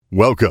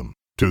Welcome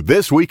to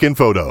This Week in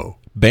Photo.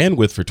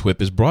 Bandwidth for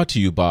TWIP is brought to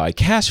you by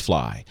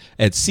CashFly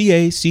at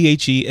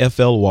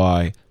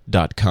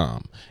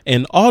CACHEFLY.com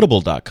and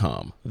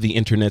Audible.com, the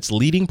internet's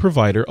leading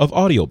provider of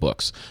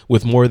audiobooks,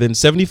 with more than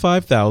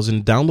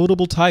 75,000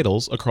 downloadable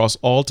titles across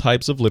all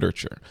types of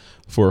literature.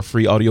 For a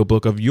free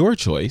audiobook of your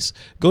choice,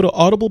 go to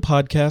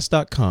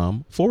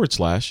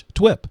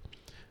audiblepodcast.com/TWIP.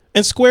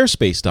 And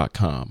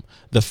Squarespace.com,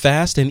 the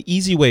fast and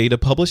easy way to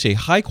publish a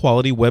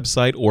high-quality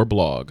website or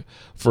blog.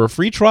 For a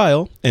free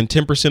trial and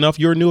 10% off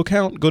your new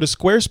account, go to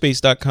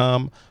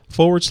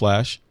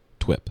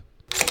squarespace.com/TWIP.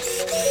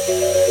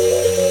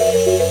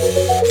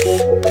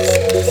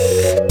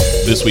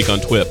 This week on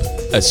TWIP,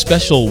 a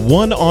special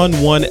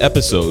one-on-one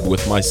episode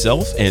with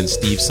myself and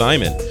Steve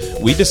Simon.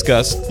 We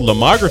discuss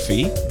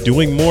lomography,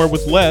 doing more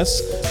with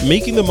less,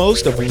 making the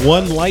most of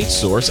one light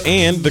source,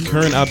 and the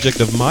current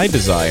object of my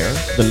desire,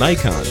 the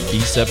Nikon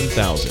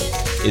D7000.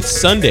 It's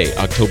Sunday,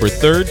 October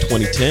 3rd,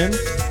 2010,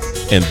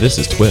 and this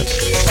is TWIP.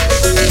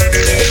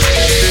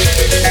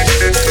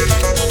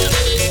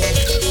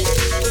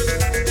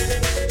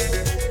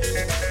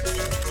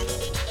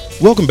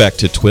 Welcome back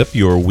to TWIP,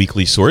 your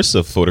weekly source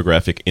of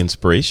photographic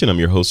inspiration. I'm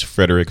your host,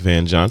 Frederick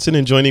Van Johnson,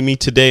 and joining me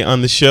today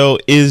on the show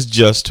is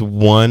just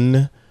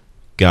one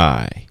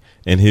guy,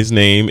 and his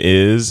name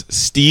is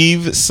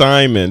Steve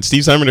Simon.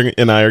 Steve Simon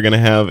and I are going to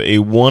have a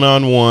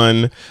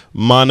one-on-one,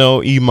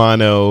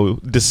 mano-a-mano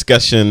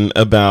discussion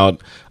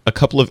about a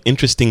couple of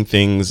interesting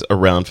things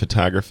around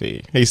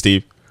photography. Hey,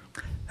 Steve.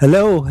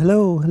 Hello,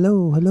 hello,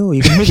 hello, hello.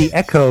 You can hear the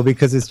echo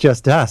because it's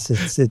just us.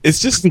 It's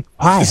just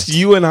quiet. It's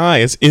you and I.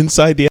 It's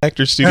inside the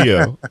actor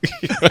studio.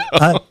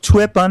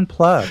 TWIP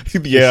Unplugged.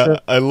 Yeah, sure.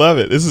 I love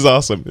it. This is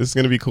awesome. This is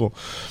going to be cool.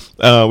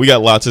 We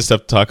got lots of stuff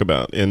to talk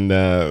about. And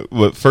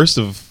first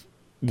of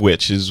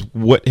which is,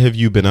 what have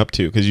you been up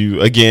to? Because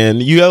you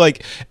got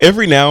like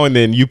every now and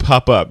then you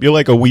pop up. You're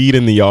like a weed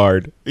in the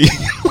yard.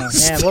 Oh,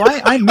 man.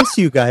 Well, I miss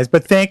you guys,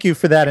 but thank you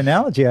for that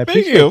analogy. I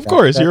appreciate Thank you. Of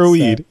course, you're a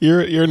weed.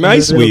 You're a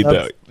nice weed,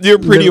 though. You're a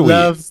pretty weed.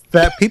 Love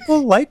that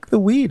people like the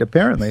weed,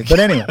 apparently.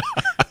 But anyway,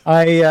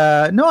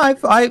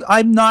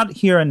 I'm not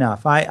here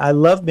enough. I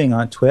love being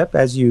on TWIP.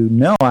 As you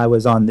know, I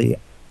was on the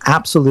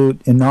absolute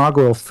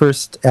inaugural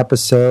first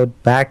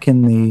episode back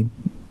in the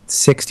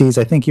 60s.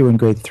 I think you were in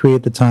grade 3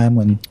 at the time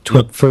when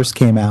TWIP first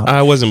came out.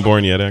 I wasn't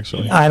born yet,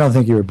 actually. I don't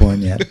think you were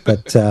born yet,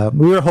 but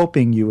we were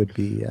hoping you would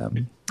be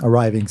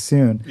arriving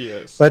soon.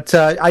 Yes. But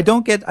I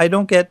don't get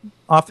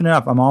often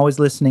enough. I'm always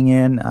listening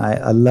in.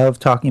 I love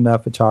talking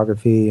about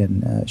photography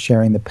and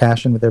sharing the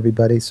passion with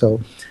everybody.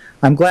 So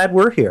I'm glad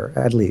we're here,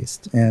 at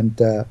least. And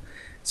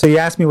so you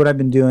asked me what I've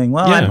been doing.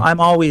 Well, yeah. I'm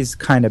always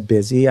kind of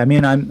busy. I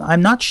mean,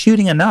 I'm not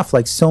shooting enough,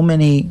 like so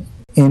many,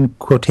 in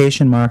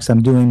quotation marks,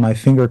 I'm doing my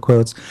finger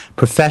quotes,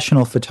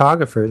 professional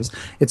photographers.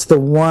 It's the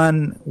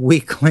one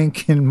weak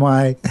link in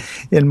my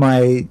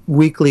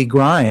weekly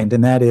grind,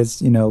 and that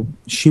is,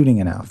 shooting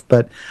enough.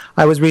 But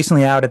I was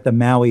recently out at the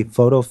Maui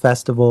Photo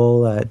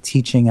Festival,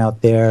 teaching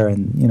out there,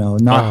 and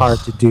not hard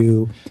to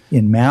do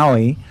in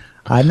Maui.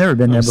 I've never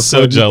been there before.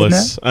 So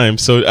jealous.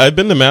 I've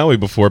been to Maui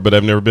before, but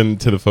I've never been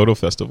to the photo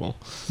festival.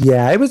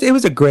 Yeah, it was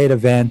a great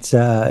event.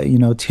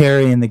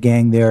 Terry and the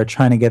gang there are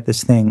trying to get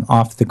this thing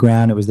off the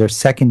ground. It was their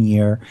second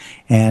year,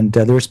 and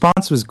the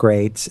response was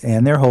great.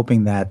 And they're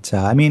hoping that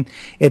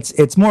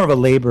it's more of a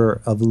labor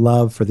of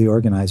love for the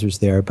organizers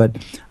there. But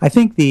I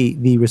think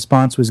the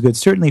response was good,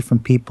 certainly from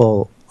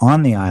people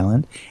on the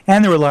island,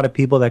 and there were a lot of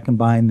people that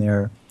combined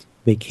their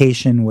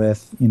vacation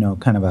with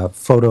kind of a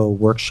photo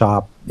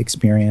workshop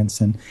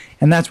experience, and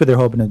that's where they're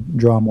hoping to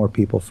draw more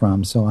people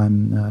from. So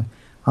I'll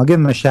give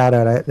them a shout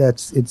out.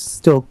 It's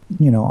still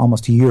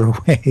almost a year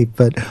away,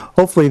 but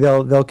hopefully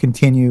they'll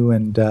continue.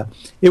 And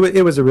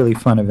it was a really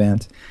fun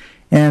event.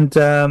 And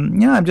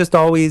I'm just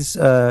always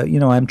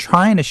I'm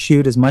trying to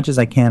shoot as much as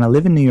I can. I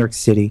live in New York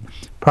City,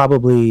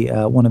 probably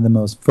one of the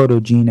most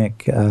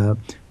photogenic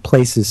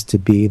places to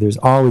be. There's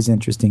always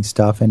interesting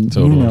stuff, and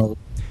totally.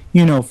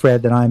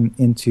 Fred, that I'm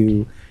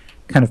into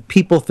kind of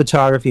people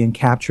photography and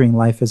capturing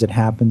life as it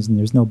happens, and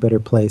there's no better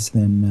place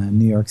than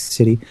New York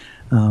City.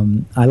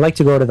 I like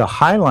to go to the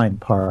Highline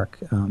Park.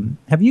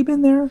 Have you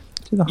been there?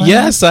 To the Highline?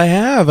 Yes, I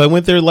have. I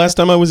went there last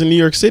time I was in New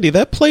York City.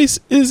 That place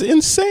is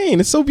insane.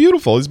 It's so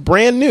beautiful. It's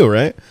brand new,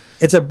 right?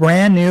 It's a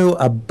brand new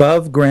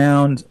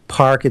above-ground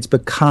park. It's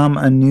become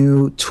a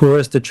new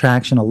tourist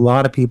attraction. A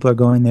lot of people are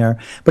going there,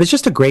 but it's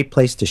just a great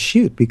place to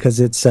shoot because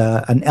it's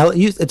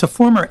it's a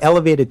former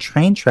elevated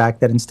train track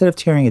that, instead of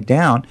tearing it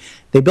down,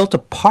 they built a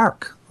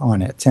park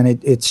on it, and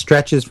it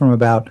stretches from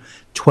about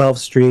 12th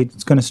Street.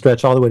 It's going to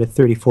stretch all the way to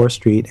 34th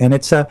Street, and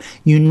it's a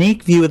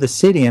unique view of the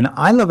city. And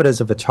I love it as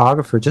a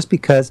photographer just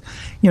because,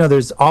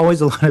 there's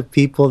always a lot of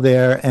people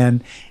there,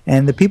 and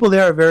the people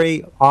there are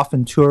very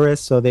often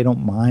tourists, so they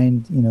don't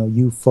mind,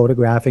 you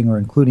photographing or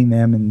including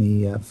them in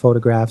the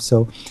photograph.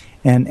 So,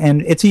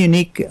 and it's a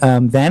unique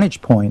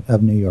vantage point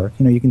of New York.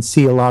 You can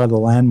see a lot of the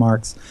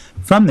landmarks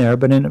from there,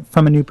 but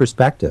from a new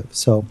perspective.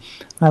 So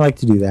I like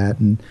to do that.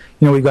 And,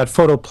 we've got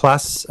Photo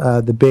Plus,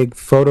 the big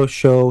photo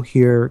show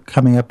here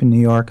coming up in New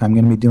York. I'm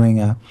going to be doing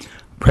a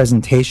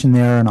presentation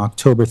there on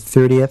October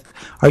 30th.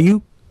 Are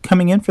you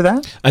coming in for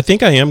that? I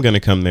think I am going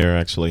to come there,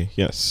 actually.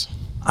 Yes.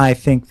 I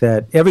think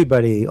that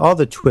everybody, all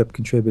the TWIP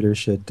contributors,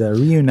 should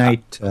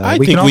reunite. I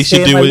think we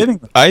should do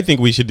it. I think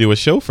we should do a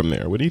show from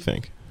there. What do you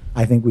think?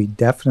 I think we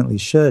definitely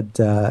should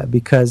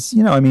because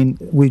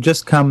we've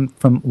just come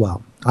from.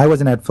 Well, I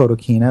wasn't at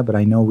Photokina, but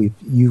I know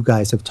you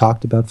guys have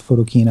talked about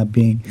Photokina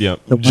being. Yeah,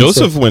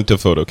 Joseph went to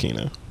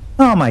Photokina.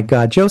 Oh my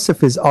God,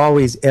 Joseph is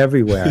always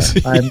everywhere.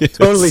 I'm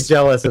totally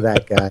jealous of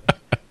that guy.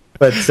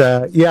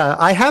 But yeah,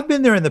 I have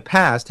been there in the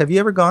past. Have you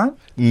ever gone?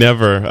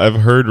 Never. I've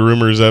heard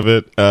rumors of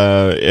it,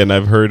 and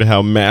I've heard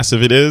how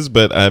massive it is,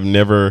 but I've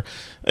never.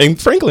 And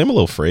frankly, I'm a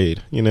little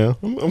afraid.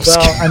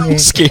 I'm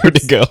scared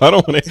to go. I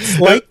don't want to. It's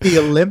like the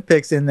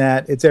Olympics in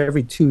that it's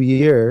every 2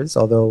 years.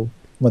 Although,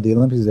 the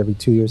Olympics is every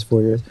 2 years,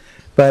 4 years.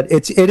 But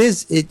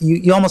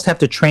you almost have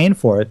to train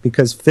for it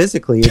because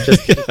physically it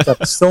just takes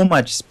up so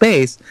much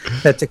space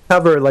that to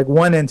cover like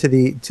one end to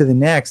the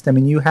next,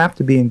 you have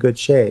to be in good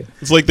shape.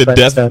 It's like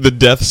the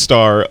Death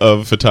Star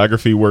of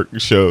photography work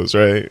shows,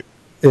 right?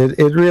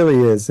 It really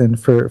is, and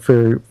for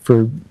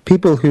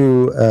people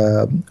who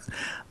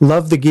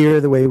love the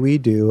gear the way we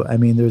do,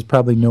 there's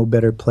probably no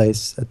better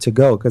place to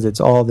go because it's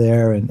all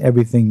there and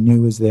everything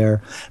new is there.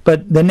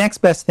 But the next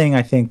best thing,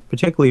 I think,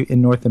 particularly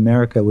in North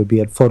America, would be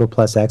at Photo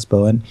Plus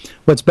Expo. And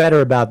what's better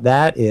about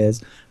that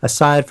is,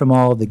 aside from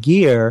all the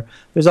gear,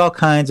 there's all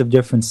kinds of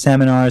different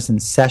seminars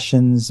and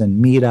sessions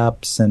and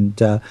meetups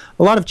and a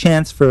lot of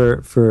chance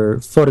for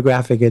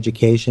photographic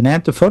education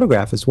and to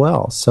photograph as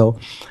well. So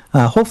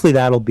hopefully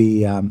that'll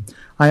be.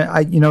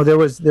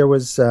 There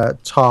was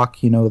talk,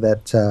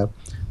 that.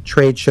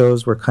 Trade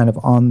shows were kind of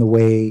on the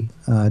way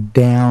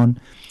down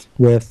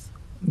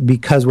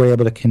because we're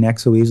able to connect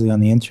so easily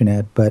on the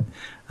internet. But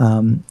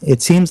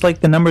it seems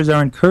like the numbers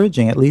are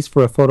encouraging, at least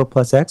for a Photo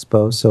Plus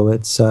Expo. So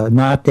it's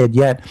not dead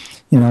yet.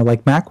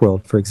 Like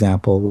Macworld, for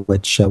example,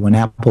 which when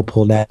Apple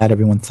pulled out,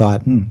 everyone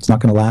thought it's not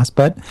going to last,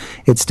 but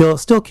it's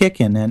still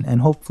kicking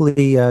and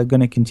hopefully going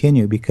to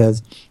continue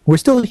because we're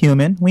still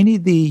human. We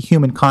need the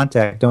human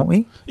contact, don't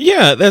we?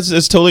 Yeah,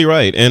 that's totally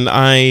right. And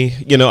I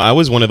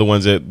was one of the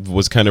ones that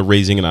was kind of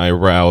raising an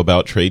eyebrow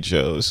about trade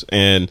shows,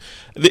 and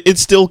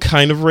it's still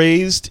kind of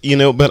raised,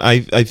 but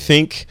I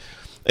think.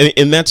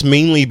 And that's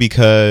mainly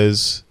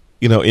because,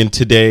 in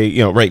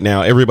today, right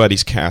now,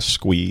 everybody's cash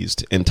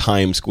squeezed and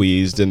time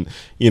squeezed. And,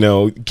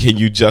 can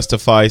you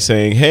justify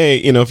saying, hey,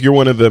 if you're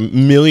one of the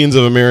millions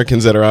of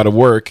Americans that are out of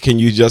work, can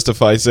you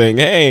justify saying,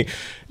 hey,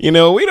 we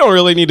don't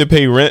really need to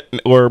pay rent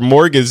or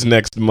mortgage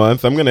next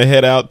month. I'm going to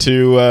head out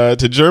to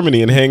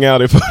Germany and hang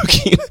out at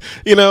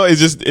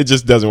it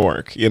just doesn't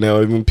work.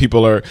 When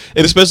people are,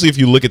 and especially if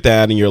you look at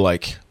that and you're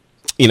like,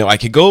 I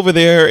could go over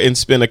there and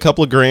spend a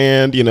couple of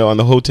grand, on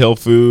the hotel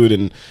food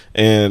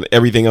and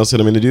everything else that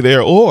I'm going to do there,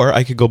 or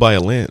I could go buy a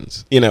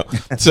lens,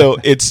 So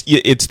it's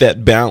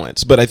that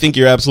balance. But I think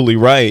you're absolutely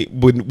right.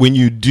 When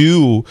you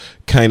do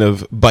kind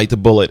of bite the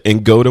bullet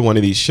and go to one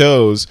of these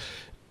shows,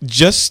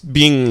 just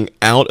being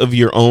out of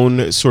your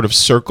own sort of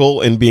circle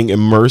and being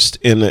immersed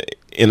in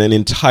an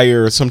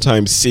entire,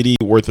 sometimes city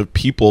worth of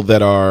people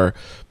that are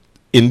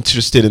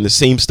interested in the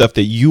same stuff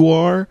that you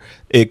are,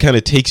 it kind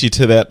of takes you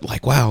to that,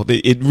 like, wow,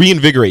 it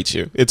reinvigorates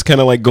you. It's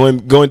kind of like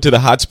going to the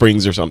hot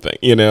springs or something,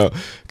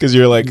 because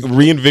you're like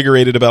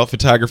reinvigorated about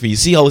photography. You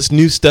see all this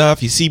new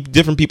stuff, you see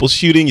different people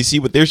shooting, you see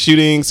what they're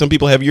shooting. Some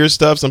people have your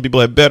stuff, some people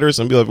have better,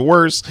 some people have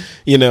worse,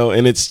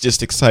 and it's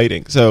just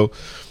exciting. So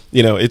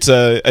it's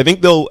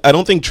I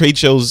don't think trade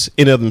shows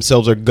in and of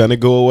themselves are gonna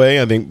go away.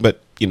 I think,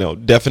 but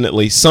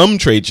definitely some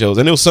trade shows.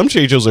 I know some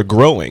trade shows are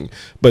growing,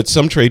 but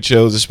some trade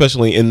shows,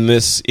 especially in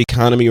this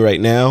economy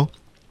right now,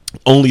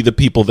 only the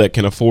people that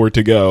can afford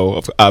to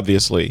go,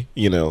 obviously,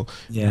 are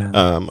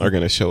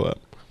going to show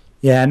up.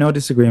 Yeah, no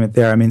disagreement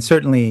there.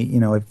 Certainly,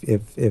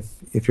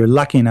 if you're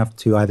lucky enough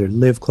to either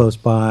live close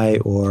by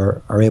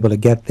or are able to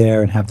get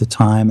there and have the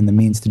time and the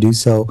means to do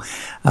so,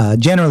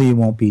 generally you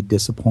won't be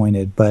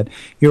disappointed. But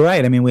you're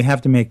right. We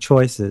have to make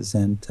choices,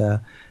 and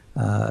there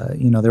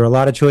are a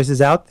lot of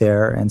choices out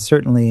there, and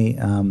certainly,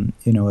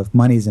 if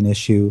money's an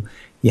issue,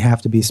 you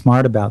have to be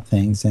smart about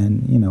things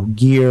and,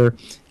 gear.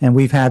 And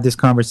we've had this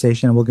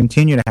conversation and we'll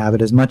continue to have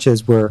it as much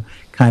as we're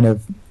kind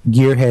of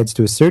gearheads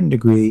to a certain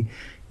degree.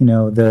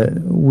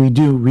 We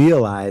do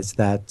realize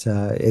that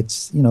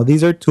it's,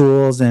 these are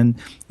tools, and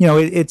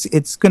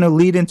it's going to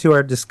lead into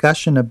our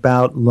discussion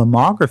about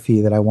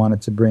lomography that I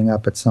wanted to bring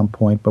up at some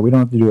point, but we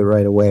don't have to do it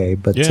right away.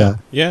 But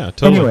yeah,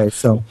 totally. Anyway,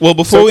 so well,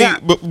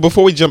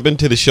 before we jump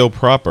into the show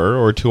proper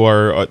or to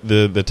our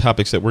the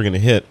topics that we're going to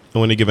hit, I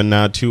want to give a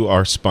nod to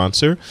our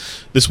sponsor.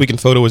 This Week in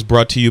Photo is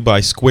brought to you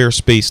by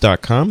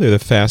Squarespace.com. They're the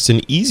fast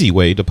and easy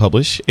way to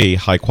publish a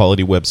high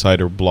quality website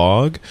or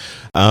blog.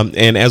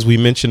 And as we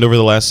mentioned over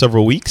the last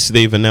several weeks,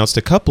 they've announced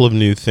a couple of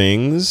new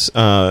things.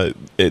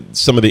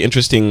 Some of the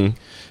interesting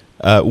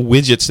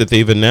widgets that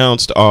they've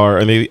announced are,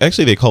 and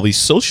they call these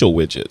social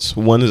widgets.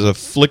 One is a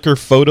Flickr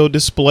photo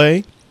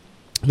display,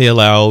 They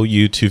allow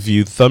you to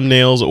view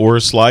thumbnails or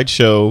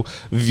slideshow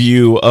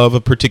view of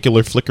a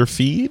particular Flickr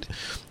feed.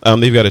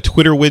 They've got a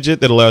Twitter widget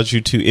that allows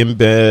you to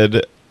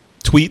embed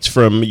tweets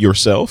from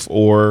yourself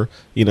or,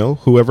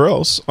 whoever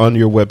else on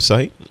your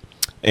website.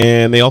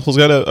 And they also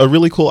got a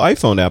really cool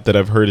iPhone app that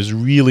I've heard is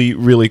really,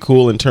 really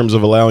cool in terms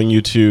of allowing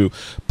you to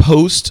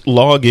post,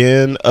 log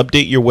in,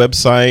 update your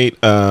website,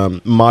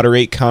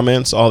 moderate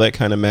comments, all that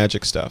kind of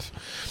magic stuff.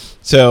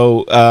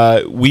 So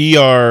we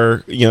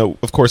are,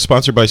 of course,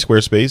 sponsored by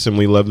Squarespace, and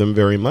we love them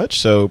very much.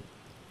 So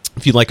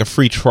if you'd like a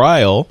free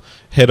trial,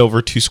 head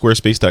over to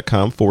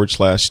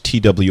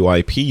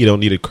squarespace.com/TWIP. You don't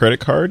need a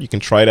credit card. You can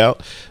try it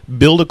out.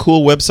 Build a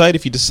cool website.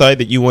 If you decide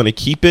that you want to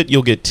keep it,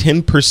 you'll get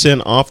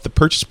 10% off the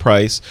purchase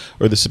price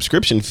or the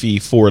subscription fee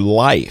for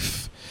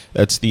life.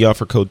 That's the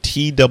offer code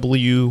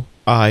TWIP,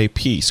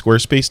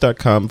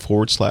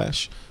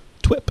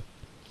 squarespace.com/TWIP.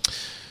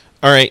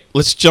 All right,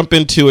 let's jump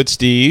into it,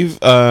 Steve.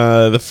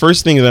 The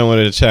first thing that I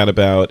wanted to chat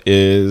about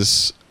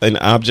is an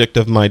object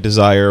of my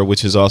desire,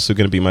 which is also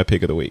going to be my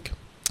pick of the week.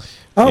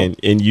 Oh.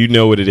 And you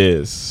know what it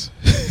is.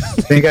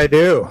 I think I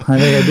do.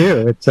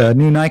 It's a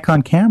new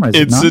Nikon camera, is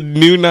it not? It's a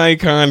new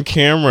Nikon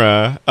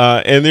camera,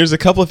 and there's a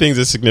couple of things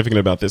that's significant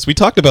about this. We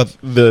talked about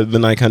the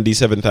Nikon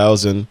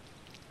D7000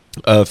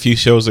 a few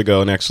shows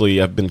ago, and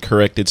actually I've been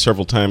corrected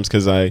several times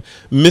because I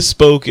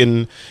misspoke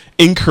and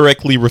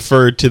incorrectly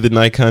referred to the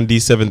Nikon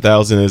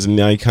D7000 as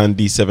Nikon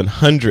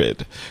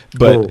D700,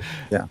 but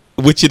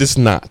which it is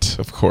not,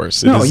 of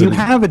course. No, you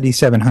have a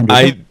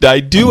D700. I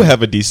do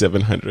have a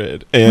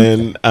D700,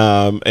 and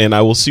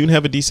I will soon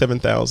have a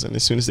D7000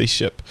 as soon as they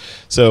ship.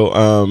 So,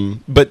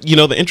 but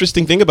the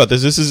interesting thing about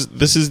this is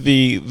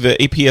the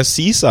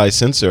APS-C size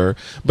sensor,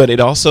 but it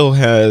also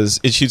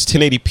shoots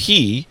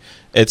 1080p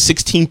at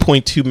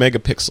 16.2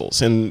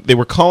 megapixels, and they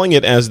were calling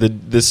it as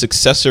the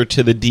successor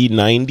to the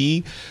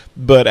D90,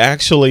 but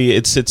actually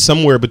it sits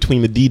somewhere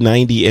between the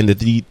D90 and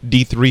the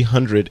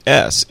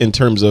D300S in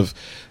terms of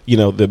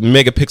the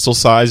megapixel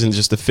size and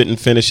just the fit and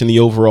finish and the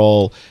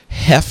overall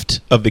heft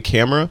of the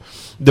camera.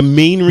 The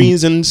main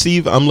reason,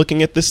 Steve, I'm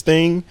looking at this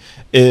thing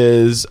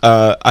is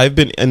I've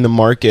been in the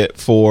market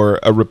for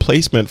a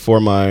replacement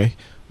for my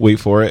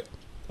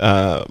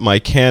my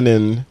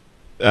Canon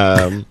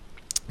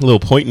little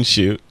point and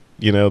shoot.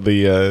 What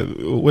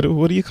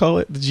do you call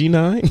it? The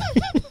G9?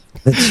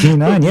 The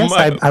G9, yes.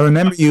 I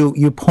remember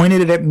you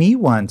pointed it at me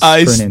once.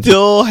 I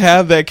still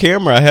have that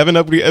camera. I haven't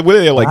upgraded. What are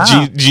they, like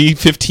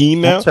G15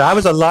 now? That's right. I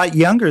was a lot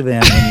younger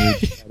then when you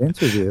did that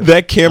interview.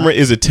 That camera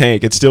is a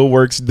tank. It still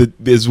works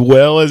as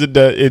well as it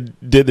did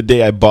the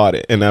day I bought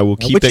it, and I will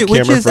keep that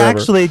camera forever. Which is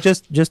actually,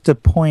 just to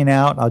point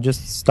out, I'll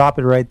just stop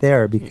it right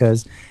there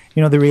because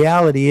the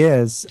reality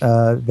is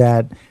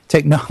that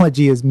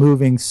technology is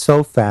moving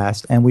so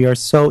fast and we are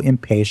so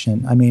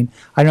impatient. I mean,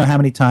 I don't know how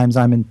many times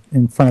I'm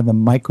in front of the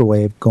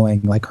microwave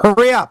going like,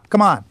 hurry up,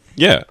 come on.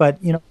 Yeah. But,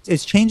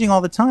 it's changing all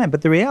the time.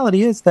 But the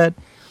reality is that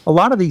a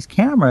lot of these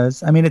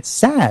cameras, I mean, it's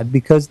sad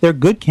because they're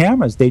good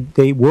cameras.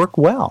 They work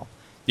well.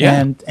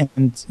 Yeah. And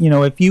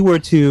if you were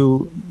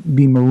to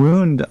be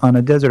marooned on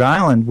a desert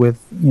island with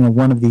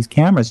one of these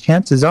cameras,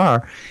 chances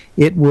are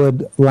it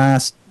would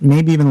last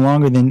maybe even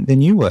longer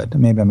than you would.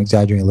 Maybe I'm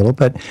exaggerating a little,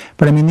 but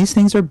I mean these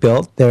things are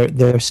built.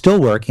 They're still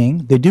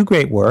working. They do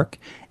great work.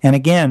 And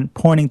again,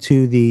 pointing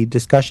to the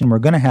discussion we're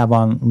going to have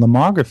on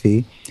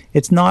lomography,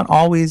 it's not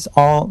always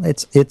all.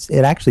 It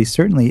actually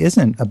certainly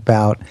isn't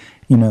about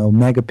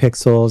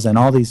megapixels and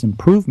all these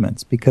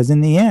improvements, because in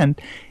the end,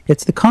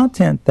 it's the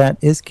content that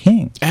is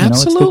king.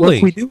 Absolutely. It's the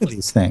work we do with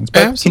these things.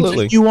 But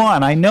absolutely. Continue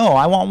on. I know.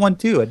 I want one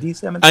too, a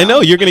D7000. I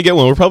know you're going to get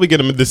one. We'll probably get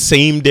them the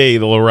same day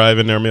they'll arrive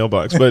in our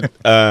mailbox. But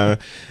the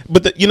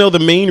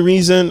main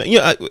reason,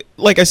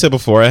 like I said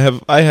before,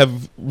 I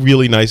have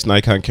really nice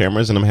Nikon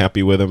cameras and I'm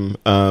happy with them.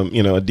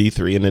 A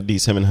D3 and a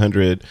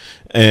D700,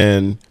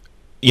 and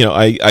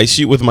I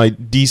shoot with my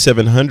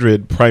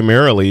D700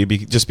 primarily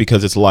just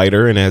because it's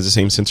lighter and it has the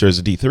same sensor as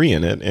a D3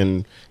 in it,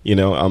 and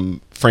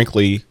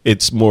frankly,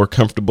 it's more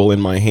comfortable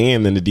in my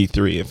hand than the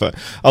D3.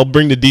 I'll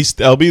bring the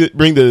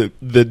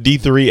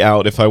D3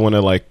 out if I want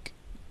to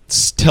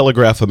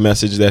telegraph a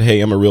message that,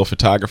 hey, I'm a real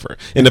photographer,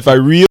 and if I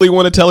really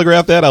want to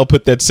telegraph that, I'll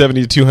put that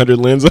 70-200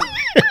 lens on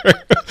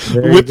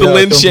there with the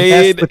lens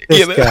shade,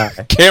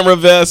 camera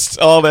vest,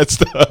 all that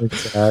stuff.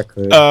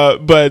 Exactly.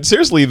 But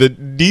seriously, the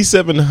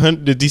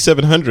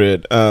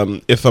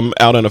D700, if I'm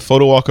out on a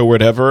photo walk or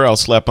whatever, I'll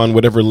slap on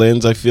whatever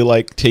lens I feel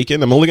like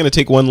taking. I'm only going to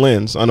take one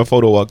lens on a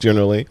photo walk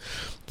generally.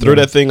 Throw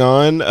that thing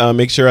on,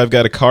 make sure I've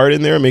got a card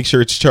in there, make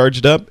sure it's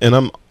charged up,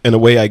 and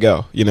away I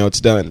go.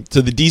 It's done.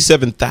 So the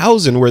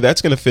D7000, where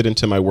that's going to fit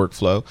into my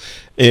workflow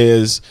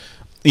is,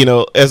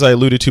 as I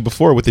alluded to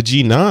before with the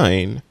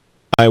G9,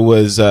 I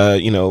was,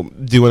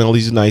 doing all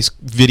these nice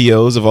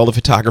videos of all the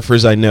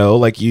photographers I know,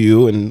 like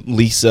you and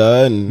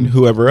Lisa and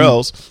whoever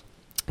else.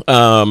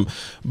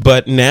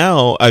 But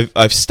now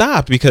I've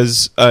stopped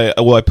because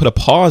I put a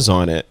pause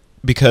on it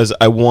because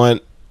I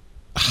want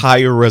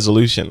higher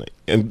resolution,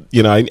 and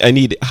I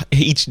need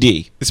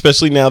HD,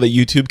 especially now that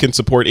YouTube can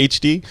support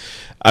HD.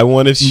 I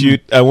want to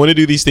shoot. I want to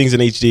do these things in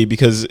HD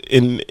because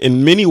in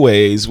many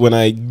ways, when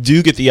I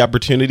do get the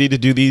opportunity to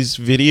do these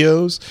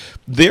videos,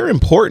 they're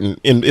important.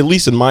 At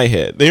least in my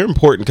head, they're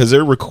important because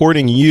they're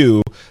recording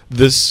you,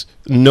 this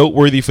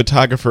noteworthy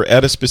photographer,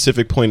 at a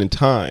specific point in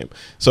time.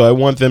 So I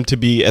want them to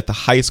be at the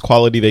highest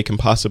quality they can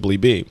possibly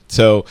be.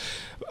 So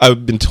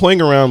I've been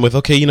toying around with,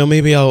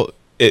 maybe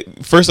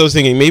first I was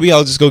thinking maybe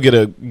I'll just go get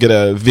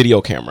a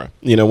video camera,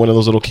 one of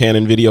those little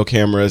Canon video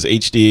cameras,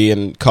 HD,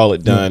 and call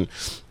it done.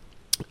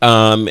 But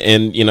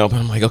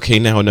I'm like, okay,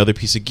 now another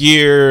piece of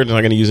gear. I'm not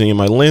going to use any of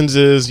my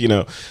lenses.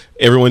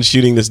 Everyone's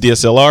shooting this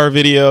DSLR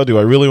video. Do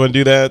I really want to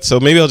do that? So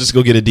maybe I'll just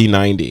go get a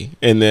D90.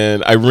 And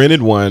then I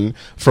rented one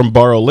from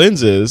Borrow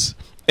Lenses,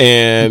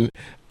 and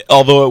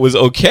although it was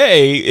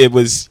okay,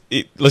 let's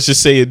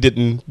just say it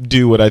didn't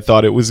do what I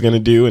thought it was going to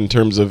do in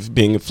terms of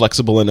being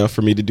flexible enough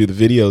for me to do the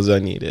videos I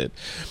needed.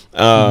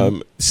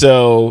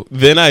 So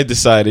then I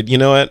decided, you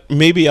know what,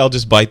 maybe I'll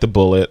just bite the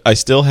bullet. I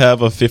still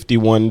have a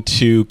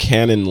 51.2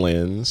 Canon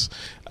lens.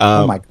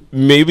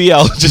 Maybe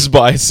I'll just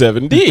buy a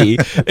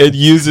 7D and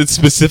use it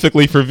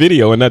specifically for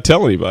video and not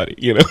tell anybody,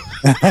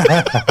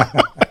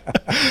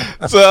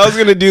 So I was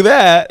going to do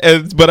that,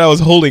 but I was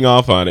holding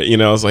off on it.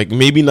 I was like,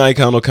 maybe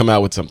Nikon will come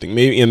out with something.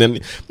 Maybe, and then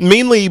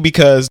mainly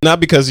not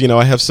because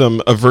I have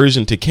some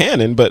aversion to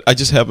Canon, but I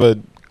just have a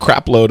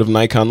crap load of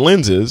Nikon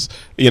lenses,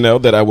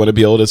 that I want to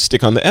be able to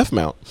stick on the F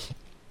mount.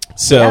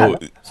 So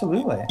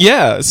absolutely.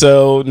 Yeah.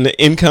 So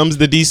in comes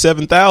the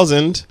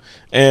D7000,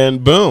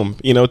 and boom,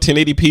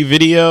 1080p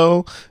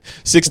video,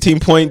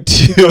 16.2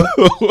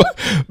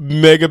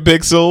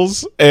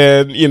 megapixels,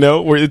 and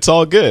it's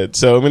all good.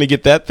 So I'm going to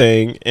get that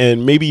thing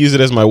and maybe use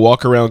it as my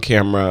walk around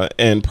camera,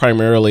 and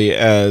primarily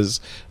as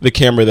the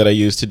camera that I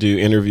use to do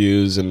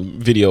interviews and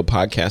video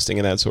podcasting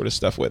and that sort of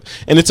stuff with.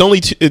 And it's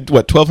only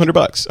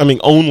 $1,200. I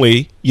mean,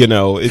 only,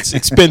 it's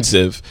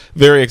expensive,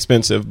 very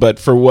expensive, but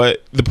for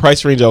what the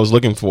price range I was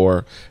looking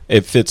for,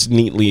 it fits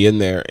neatly in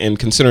there. And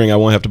considering I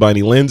won't have to buy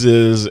any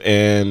lenses,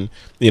 and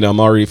I'm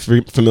already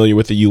familiar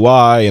with the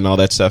UI and all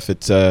that stuff,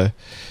 it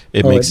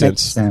makes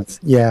sense.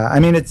 Yeah, I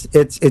mean,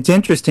 it's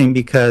interesting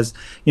because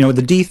the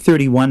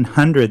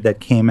D3100 that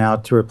came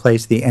out to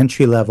replace the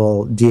entry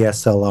level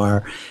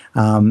DSLR,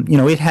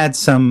 it had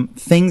some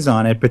things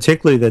on it,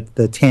 particularly the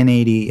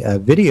 1080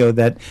 video,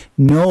 that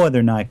no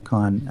other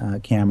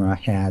Nikon camera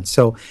had.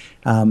 So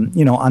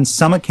on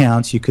some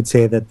accounts you could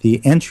say that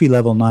the entry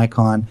level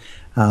Nikon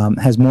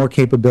has more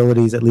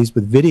capabilities, at least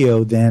with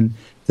video, than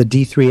the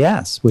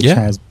D3S, which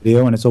has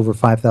video, and it's over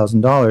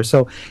 $5,000.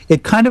 So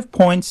it kind of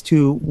points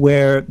to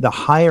where the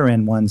higher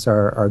end ones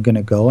are going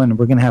to go, and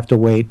we're going to have to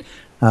wait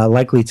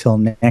likely till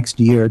next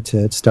year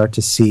to start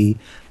to see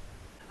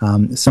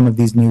some of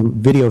these new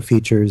video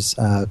features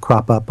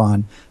crop up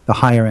on the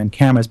higher end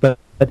cameras. But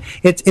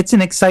it's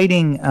an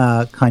exciting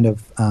kind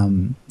of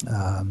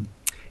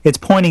it's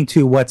pointing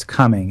to what's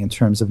coming in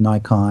terms of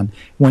Nikon.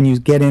 When you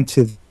get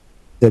into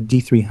the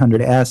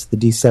D300S, the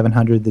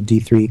D700, the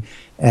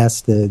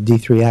D3S, the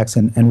D3X,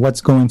 and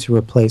what's going to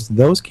replace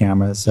those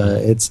cameras.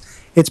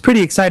 It's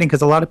pretty exciting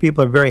because a lot of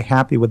people are very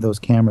happy with those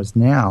cameras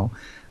now.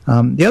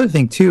 The other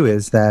thing too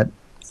is that,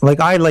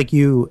 like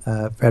you,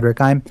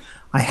 Frederick, I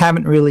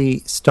haven't really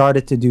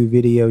started to do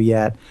video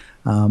yet.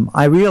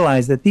 I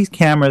realize that these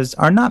cameras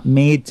are not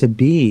made to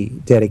be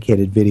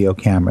dedicated video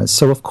cameras.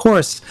 So of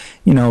course,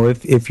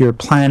 if you're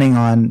planning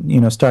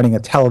on starting a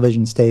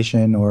television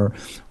station or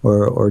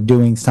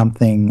doing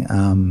something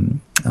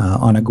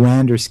on a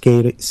grander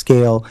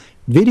scale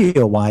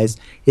video wise,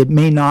 it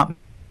may not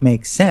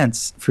make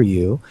sense for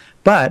you.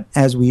 But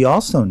as we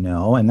also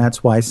know, and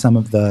that's why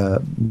a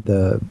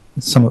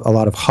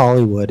lot of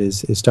Hollywood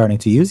is starting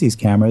to use these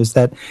cameras,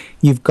 that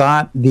you've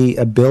got the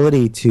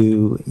ability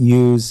to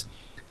use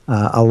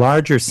a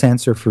larger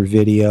sensor for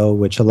video,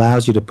 which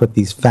allows you to put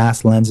these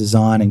fast lenses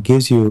on and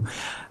gives you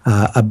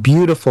a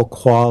beautiful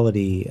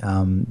quality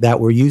that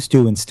we're used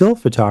to in still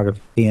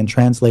photography, and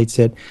translates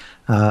it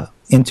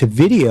into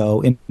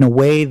video in a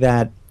way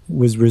that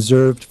was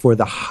reserved for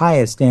the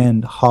highest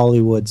end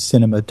Hollywood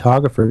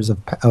cinematographers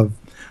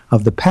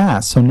of the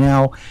past. So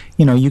now,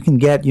 you can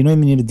get, you don't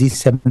even need a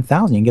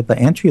D7000. You can get the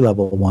entry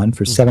level one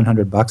for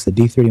 $700, the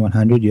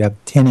D3100. You have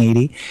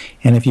 1080,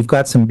 and if you've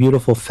got some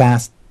beautiful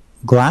fast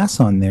glass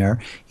on there,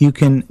 you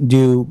can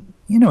do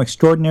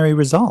extraordinary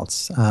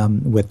results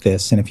with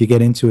this. And if you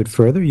get into it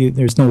further,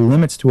 there's no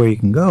limits to where you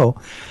can go.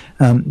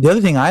 The other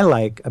thing I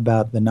like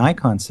about the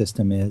Nikon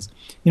system is,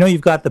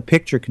 you've got the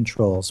picture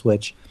controls,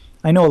 which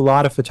I know a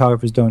lot of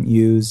photographers don't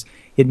use.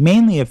 It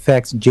mainly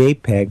affects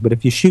JPEG, but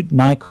if you shoot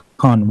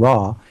Nikon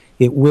RAW,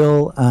 it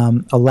will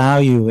allow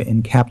you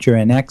in Capture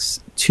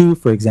NX2,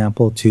 for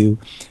example, to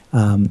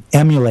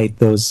emulate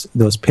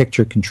those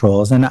picture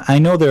controls. And I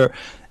know there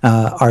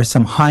are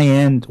some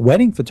high-end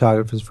wedding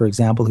photographers, for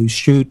example, who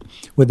shoot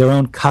with their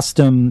own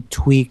custom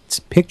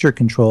tweaked picture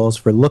controls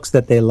for looks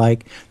that they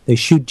like. They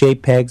shoot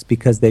JPEGs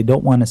because they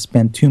don't want to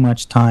spend too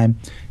much time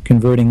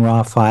converting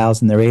raw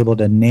files, and they're able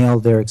to nail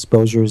their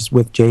exposures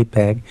with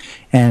JPEG.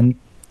 And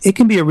it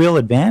can be a real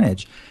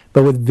advantage.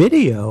 But with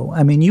video,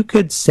 I mean, you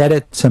could set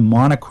it to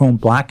monochrome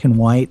black and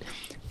white.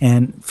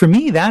 And for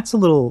me, that's a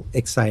little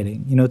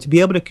exciting, to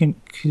be able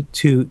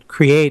to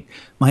create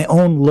my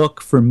own look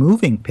for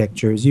moving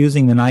pictures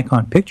using the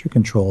Nikon picture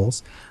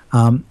controls.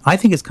 I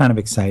think it's kind of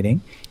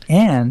exciting.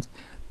 And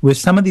with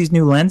some of these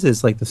new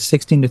lenses, like the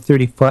 16 to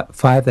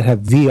 35 that have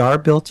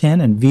VR built in,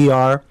 and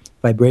VR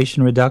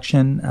vibration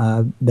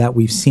reduction that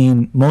we've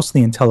seen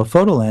mostly in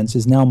telephoto lens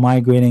is now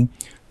migrating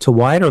to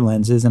wider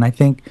lenses. And I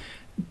think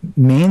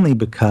mainly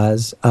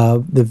because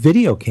of the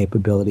video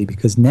capability,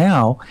 because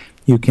now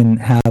you can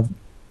have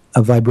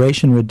a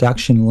vibration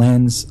reduction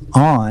lens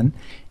on,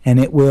 and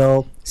it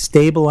will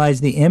stabilize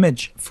the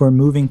image for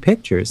moving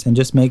pictures and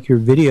just make your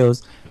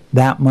videos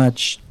that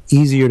much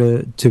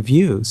easier to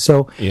view.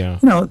 So,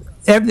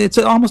 it's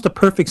almost a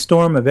perfect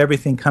storm of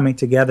everything coming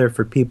together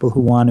for people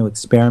who want to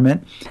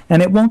experiment.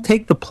 And it won't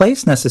take the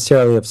place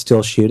necessarily of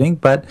still shooting,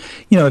 but,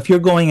 if you're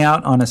going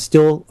out on a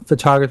still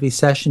photography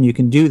session, you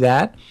can do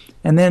that.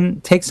 And then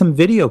take some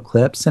video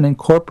clips and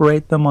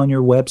incorporate them on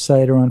your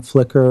website or on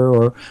Flickr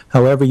or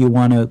however you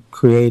want to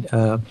create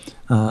a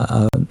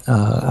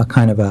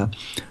kind of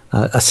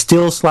a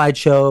still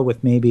slideshow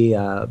with maybe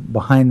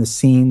behind the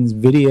scenes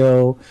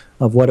video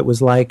of what it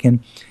was like.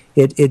 And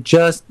it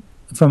just,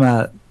 from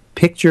a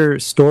picture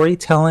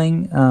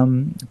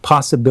storytelling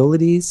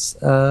possibilities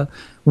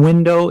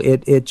window,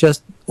 it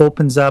just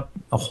opens up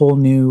a whole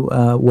new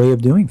way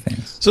of doing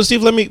things. So,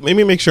 Steve, let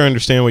me make sure I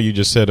understand what you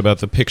just said about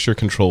the picture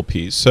control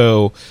piece.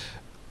 So,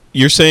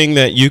 you're saying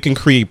that you can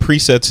create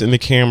presets in the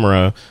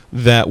camera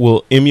that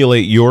will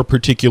emulate your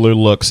particular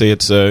look. Say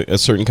it's a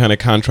certain kind of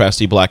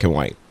contrasty black and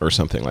white or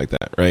something like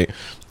that, right?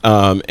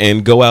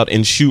 And go out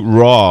and shoot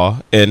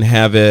raw and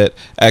have it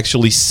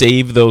actually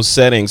save those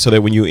settings so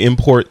that when you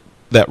import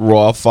that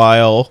raw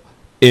file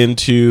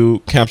into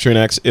Capture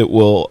NX, it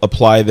will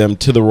apply them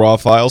to the raw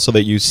file so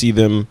that you see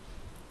them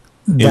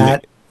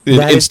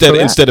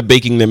instead of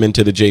baking them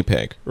into the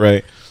JPEG,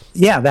 right?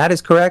 Yeah, that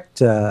is correct,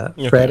 Fred.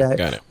 Okay,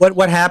 got it.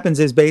 What happens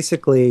is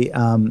basically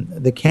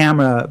the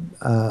camera,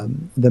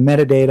 the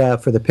metadata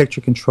for the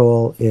picture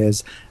control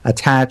is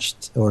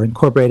attached or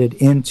incorporated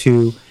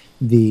into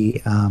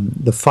the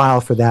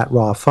file for that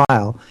raw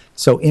file.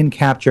 So in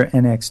Capture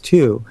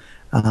NX2,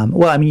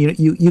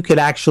 you could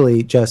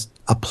actually just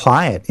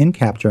apply it in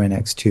Capture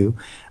NX2,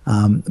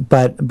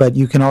 but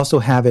you can also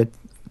have it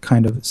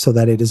kind of so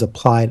that it is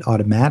applied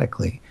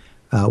automatically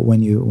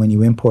when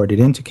you import it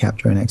into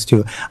Capture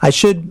NX2. I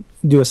should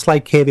do a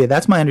slight caveat.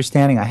 That's my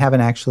understanding. I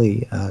haven't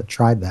actually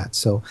tried that.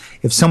 So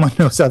if someone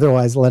knows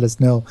otherwise, let us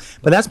know.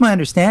 But that's my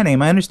understanding.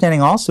 My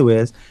understanding also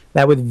is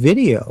that with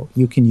video,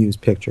 you can use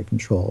picture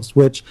controls,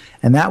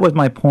 and that was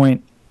my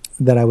point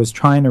that I was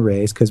trying to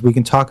raise, because we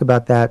can talk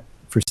about that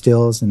for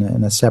stills in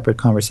a separate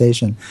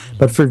conversation.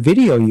 But for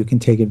video, you can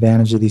take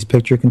advantage of these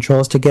picture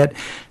controls to get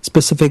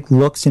specific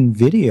looks in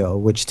video,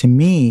 which to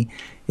me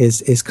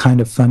is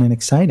kind of fun and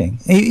exciting.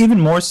 Even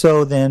more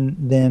so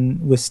than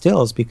with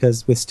stills,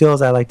 because with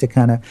stills I like to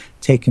kind of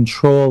take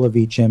control of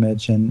each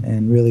image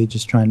and really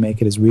just try and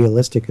make it as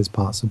realistic as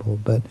possible.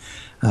 But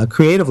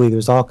creatively,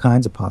 there's all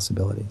kinds of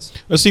possibilities.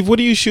 Steve, what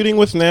are you shooting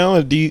with now?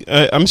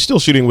 I'm still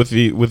shooting with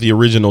the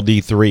original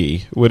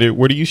D3.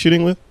 What are you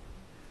shooting with?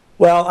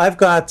 Well, I've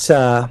got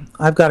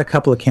a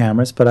couple of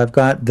cameras, but I've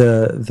got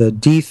the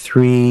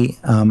D3.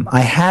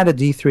 I had a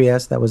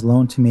D3S that was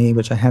loaned to me,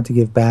 which I had to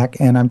give back,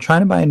 and I'm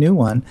trying to buy a new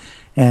one.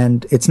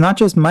 And it's not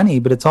just money,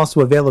 but it's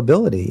also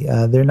availability.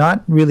 They're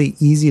not really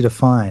easy to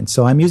find,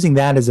 so I'm using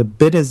that as a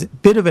bit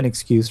of an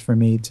excuse for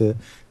me to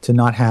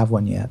not have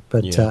one yet.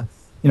 But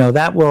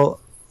that will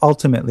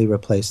ultimately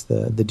replace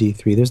the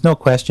D3. There's no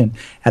question.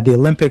 At the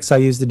Olympics, I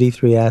used the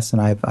D3S,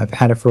 and I've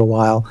had it for a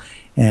while.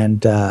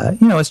 And,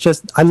 it's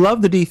just, I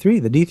love the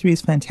D3. The D3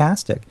 is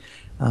fantastic.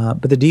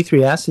 But the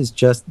D3S is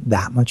just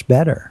that much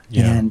better.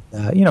 Yeah. And,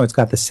 it's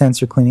got the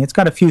sensor cleaning. It's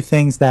got a few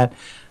things that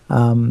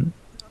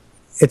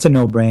it's a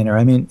no-brainer.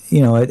 I mean,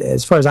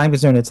 as far as I'm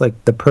concerned, it's like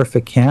the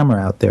perfect camera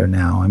out there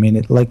now. I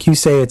mean, like you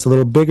say, it's a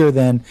little bigger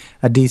than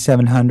a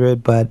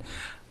D700, but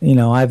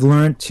I've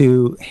learned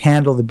to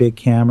handle the big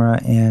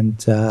camera,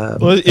 and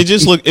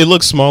it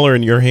looks smaller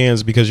in your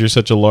hands because you're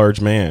such a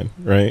large man,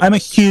 right? I'm a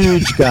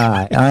huge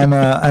guy. I'm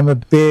a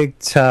big,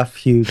 tough,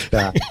 huge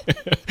guy.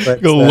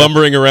 But, go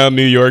lumbering around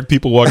New York.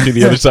 People walk to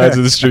the other sides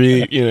of the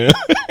street.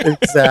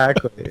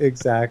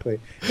 Exactly.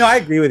 No, I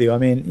agree with you. I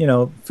mean,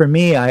 for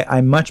me, I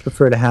much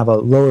prefer to have a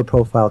lower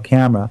profile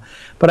camera,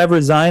 but I've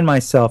resigned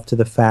myself to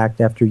the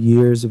fact, after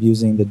years of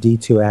using the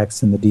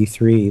D2X and the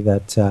D3,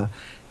 that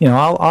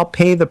I'll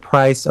pay the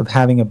price of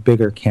having a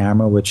bigger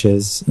camera, which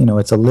is,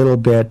 it's a little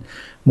bit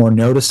more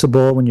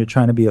noticeable when you're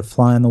trying to be a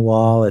fly on the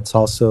wall. It's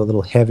also a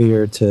little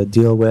heavier to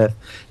deal with,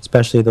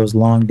 especially those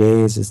long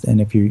days.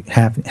 And if you're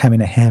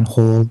having a hand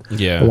hold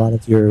a lot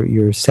of your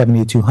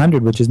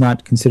 70-200, which is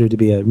not considered to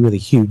be a really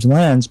huge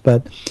lens,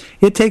 but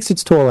it takes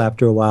its toll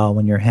after a while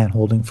when you're hand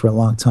holding for a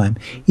long time,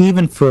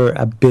 even for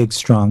a big,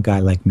 strong guy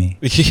like me.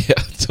 Yeah,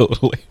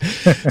 totally.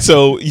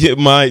 So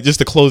just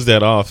to close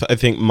that off, I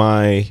think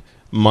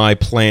my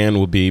plan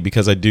will be,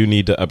 because I do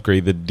need to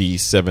upgrade the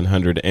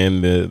D700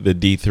 and the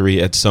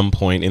D3 at some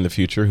point in the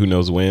future, who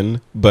knows when,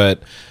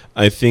 but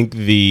I think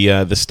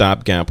the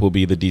stopgap will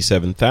be the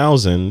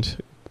D7000,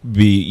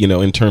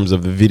 in terms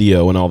of the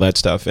video and all that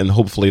stuff, and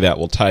hopefully that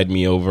will tide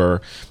me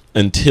over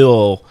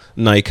until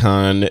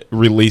Nikon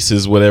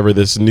releases whatever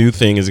this new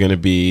thing is going to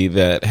be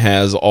that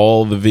has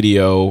all the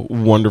video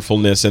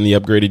wonderfulness and the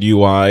upgraded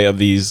UI of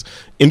these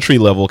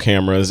entry-level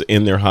cameras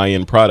in their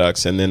high-end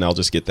products, and then I'll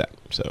just get that.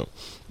 So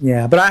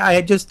yeah, but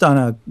I just, on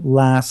a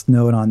last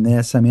note on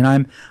this, I mean,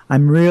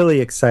 I'm really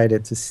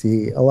excited to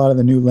see a lot of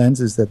the new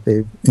lenses that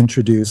they've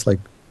introduced, like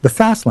the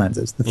fast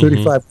lenses, the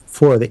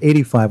 35-1.4, the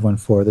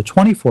 85-1.4, the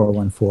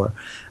 24-1.4.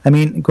 I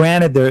mean,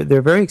 granted,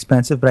 they're very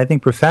expensive, but I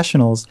think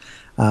professionals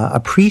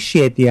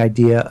appreciate the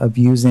idea of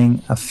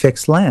using a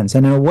fixed lens,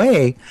 and in a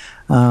way,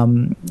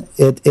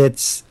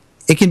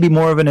 it can be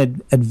more of an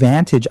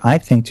advantage, I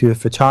think, to a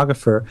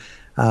photographer.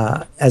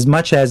 As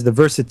much as the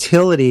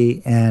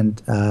versatility and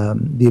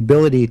the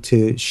ability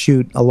to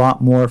shoot a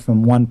lot more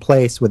from one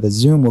place with a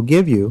zoom will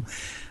give you,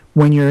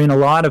 when you're in a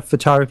lot of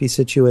photography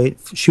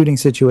shooting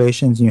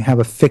situations and you have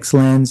a fixed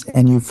lens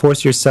and you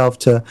force yourself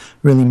to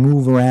really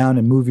move around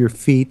and move your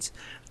feet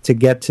to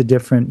get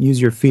to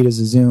use your feet as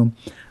a zoom,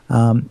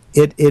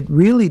 it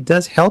really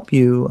does help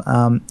you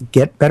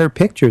get better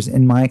pictures,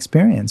 in my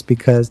experience,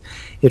 because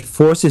it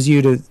forces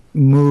you to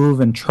move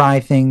and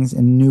try things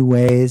in new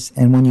ways.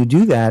 And when you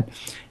do that,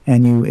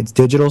 and it's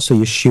digital, so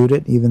you shoot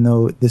it, even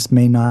though this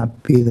may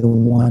not be the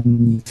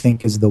one you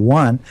think is the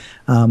one.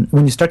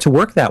 When you start to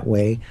work that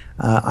way,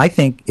 I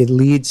think it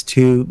leads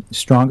to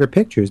stronger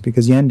pictures,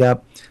 because you end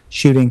up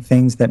shooting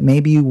things that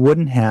maybe you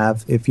wouldn't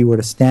have if you were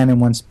to stand in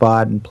one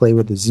spot and play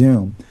with the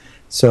zoom.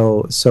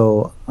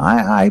 So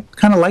I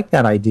kind of like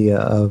that idea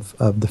of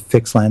the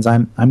fixed lens.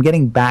 I'm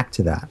getting back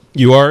to that.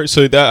 You are?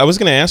 So I was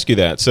going to ask you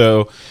that.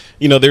 So,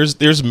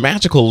 there's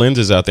magical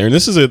lenses out there, and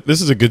this is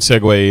a good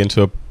segue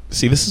into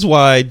this is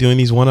why doing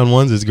these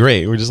one-on-ones is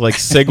great. We're just like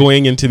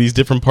segueing into these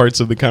different parts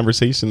of the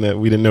conversation that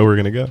we didn't know we were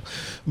going to go.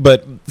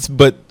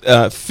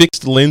 But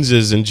fixed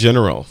lenses in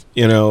general,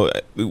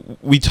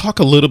 we talk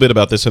a little bit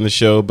about this on the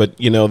show, but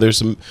there's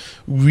some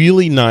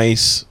really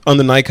nice, on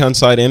the Nikon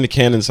side and the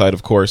Canon side,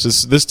 of course.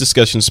 This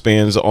discussion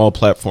spans all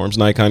platforms: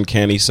 Nikon,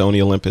 Canon,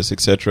 Sony, Olympus,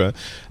 etc.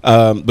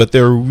 But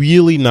there are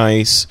really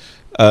nice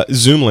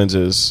zoom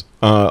lenses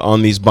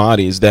on these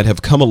bodies that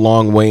have come a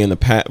long way in the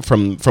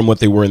from what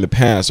they were in the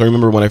past. I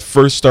remember when I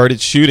first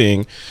started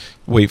shooting,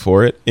 wait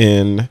for it,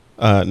 in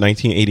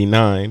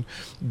 1989.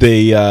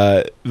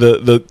 The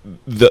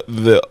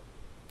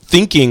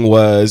thinking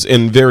was,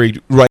 and very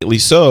rightly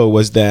so,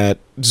 was that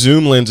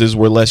zoom lenses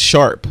were less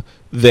sharp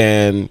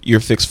than your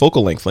fixed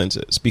focal length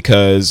lenses,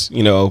 because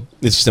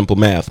it's simple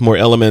math. More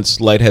elements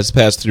light has to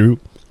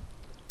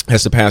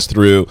pass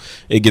through,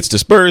 it gets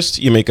dispersed,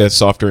 you make a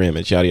softer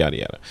image, yada yada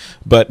yada.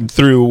 But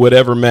through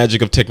whatever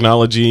magic of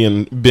technology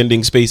and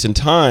bending space and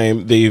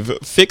time, they've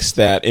fixed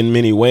that in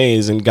many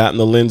ways and gotten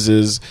the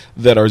lenses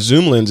that are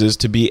zoom lenses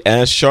to be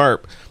as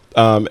sharp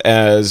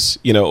as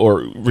or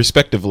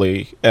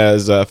respectively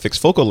as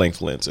fixed focal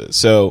length lenses.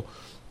 So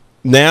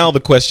now the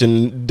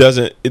question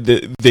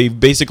they've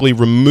basically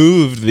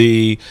removed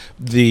the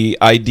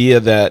idea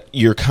that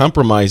you're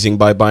compromising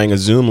by buying a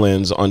zoom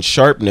lens on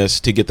sharpness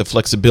to get the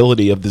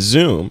flexibility of the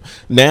zoom.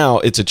 Now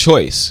it's a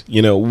choice.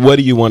 What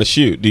do you want to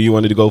shoot? Do you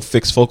want to go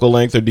fixed focal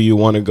length, or do you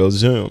want to go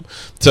zoom?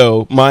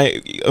 So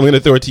I'm going to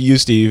throw it to you,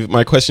 Steve.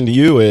 My question to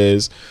you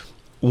is,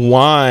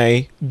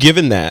 why,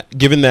 given that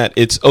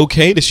it's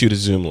okay to shoot a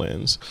zoom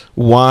lens,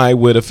 why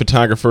would a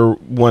photographer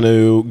want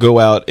to go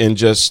out and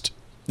just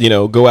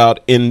go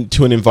out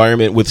into an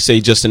environment with, say,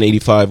 just an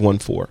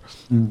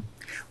 85-1.4?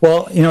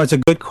 Well, it's a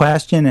good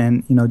question,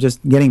 and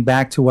just getting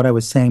back to what I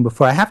was saying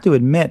before, I have to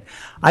admit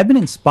I've been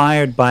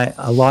inspired by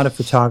a lot of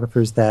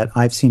photographers that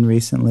I've seen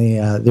recently.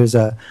 There's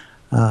an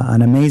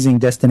amazing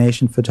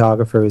destination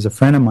photographer who's a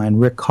friend of mine,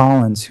 Rick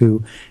Collins,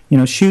 who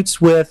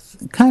shoots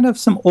with kind of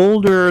some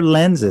older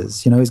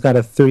lenses. He's got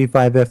a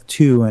 35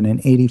 f2 and an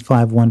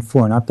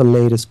 85-1.4, not the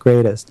latest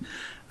greatest,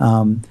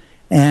 and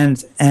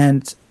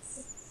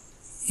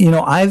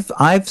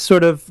I've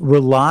sort of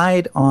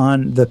relied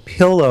on the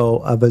pillow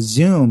of a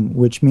zoom,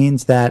 which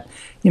means that,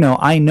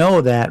 I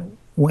know that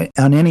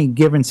on any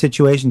given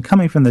situation,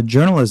 coming from the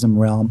journalism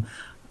realm,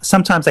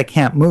 sometimes I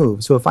can't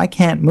move. So if I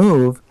can't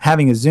move,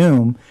 having a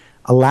zoom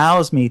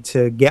allows me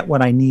to get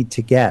what I need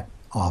to get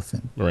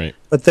often. Right.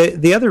 But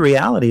the other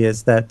reality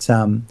is that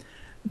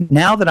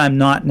now that I'm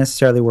not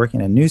necessarily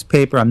working in a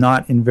newspaper, I'm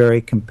not in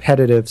very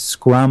competitive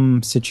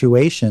scrum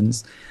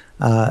situations,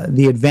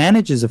 the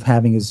advantages of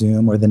having a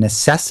zoom, or the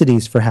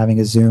necessities for having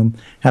a zoom,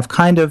 have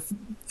kind of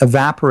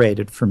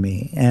evaporated for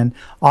me. And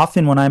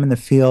often when I'm in the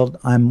field,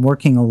 I'm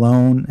working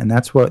alone, and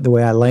that's the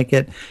way I like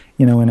it,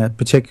 in a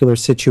particular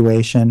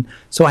situation.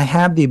 So I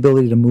have the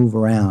ability to move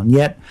around.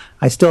 Yet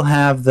I still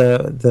have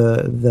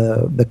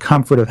the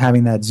comfort of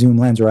having that zoom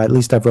lens, or at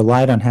least I've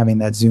relied on having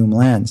that zoom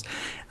lens.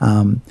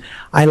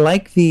 I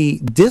like the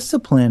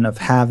discipline of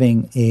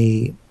having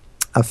a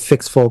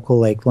fixed focal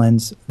length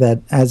lens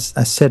that, as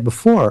I said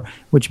before,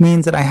 which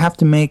means that I have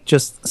to make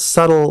just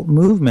subtle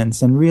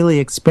movements and really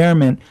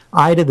experiment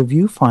eye to the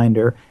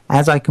viewfinder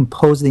as I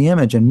compose the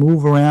image and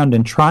move around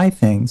and try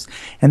things.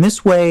 And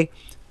this way,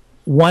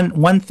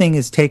 one thing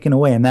is taken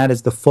away, and that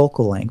is the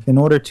focal length. In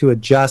order to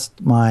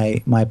adjust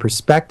my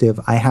perspective,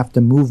 I have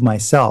to move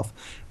myself.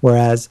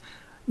 Whereas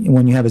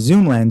when you have a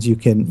zoom lens, you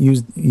can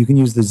use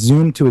the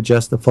zoom to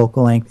adjust the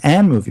focal length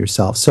and move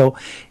yourself. So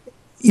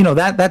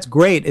that's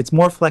great. It's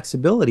more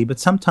flexibility, but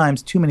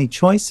sometimes too many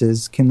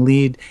choices can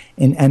lead,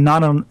 and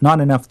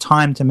not enough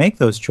time to make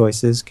those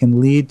choices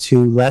can lead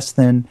to less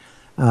than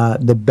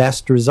the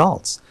best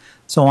results.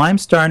 So I'm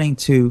starting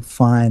to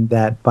find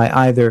that by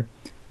either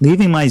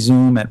leaving my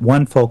zoom at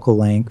one focal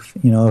length,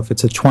 if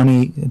it's a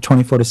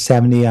 24 to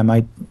 70, I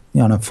might,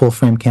 on a full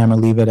frame camera,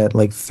 leave it at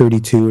like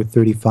 32 or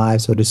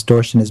 35, so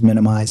distortion is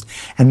minimized,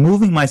 and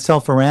moving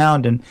myself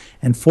around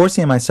and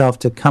forcing myself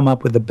to come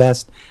up with the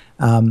best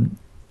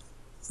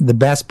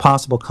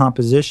possible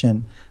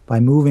composition by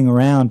moving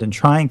around and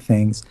trying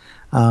things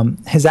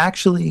has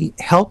actually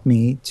helped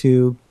me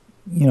to,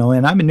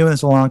 and I've been doing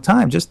this a long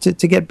time, just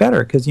to get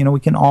better, because, we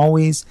can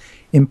always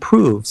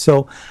improve.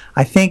 So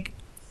I think,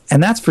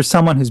 and that's for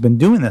someone who's been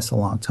doing this a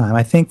long time.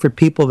 I think for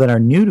people that are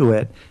new to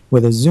it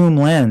with a zoom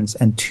lens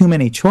and too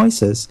many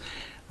choices,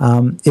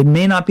 it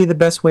may not be the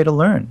best way to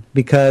learn,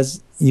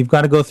 because you've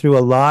got to go through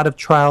a lot of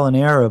trial and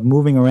error of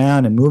moving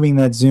around and moving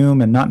that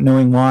zoom and not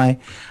knowing why.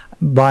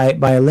 By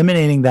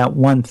eliminating that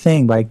one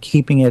thing, by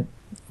keeping it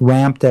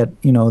ramped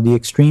at the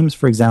extremes,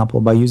 for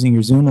example, by using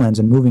your zoom lens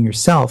and moving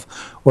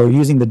yourself, or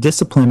using the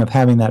discipline of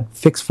having that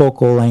fixed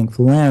focal length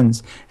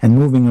lens and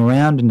moving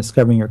around and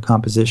discovering your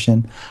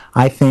composition,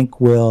 I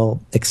think will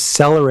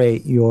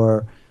accelerate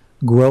your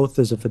growth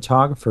as a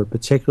photographer,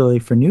 particularly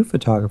for new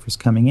photographers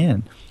coming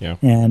in. Yeah.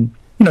 And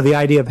the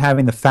idea of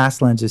having the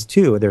fast lenses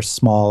too, they're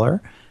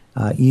smaller,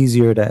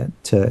 easier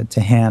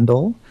to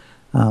handle.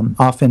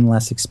 Often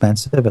less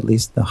expensive, at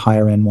least the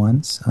higher end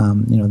ones,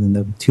 than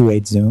the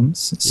 2.8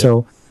 zooms. Yep.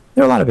 So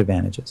there are a lot of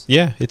advantages.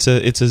 Yeah, it's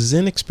a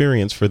zen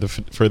experience for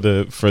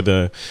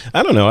the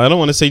I don't know, I don't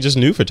want to say just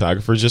new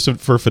photographers, just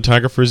for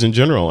photographers in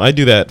general. I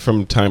do that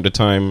from time to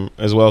time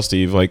as well,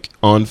 Steve. Like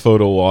on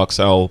photo walks,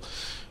 I'll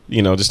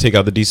just take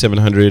out the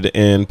D700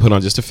 and put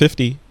on just a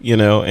 50,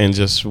 and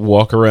just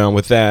walk around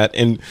with that.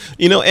 And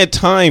at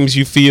times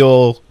you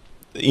feel,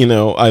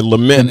 I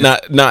lament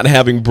not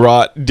having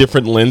brought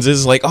different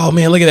lenses. Like, oh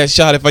man, look at that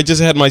shot. If I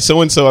just had my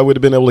so-and-so, I would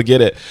have been able to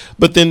get it.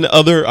 But then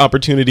other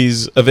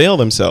opportunities avail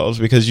themselves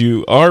because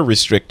you are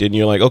restricted. And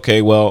you're like,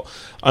 okay, well,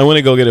 I want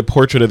to go get a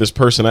portrait of this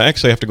person. I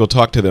actually have to go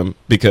talk to them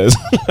because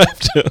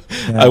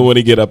I want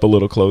to get up a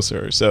little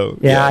closer. So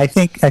yeah. I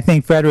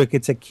think Frederick,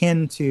 it's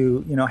akin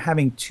to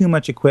having too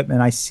much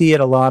equipment. I see it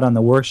a lot on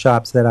the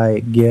workshops that I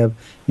give.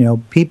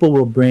 People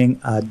will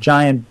bring a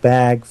giant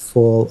bag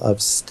full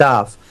of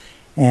stuff,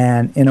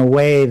 and in a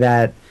way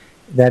that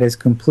is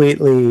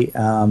completely,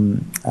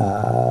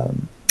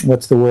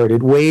 what's the word?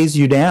 It weighs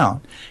you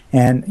down.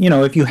 And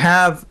if you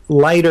have a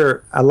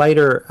lighter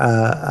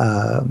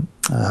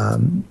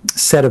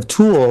set of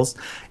tools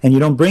and you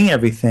don't bring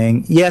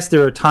everything, yes,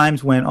 there are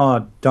times when,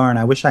 oh darn,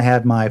 I wish I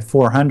had my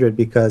 400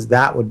 because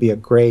that would be a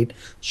great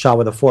shot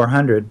with a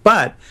 400.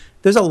 But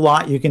there's a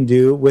lot you can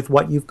do with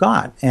what you've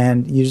got,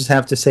 and you just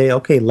have to say,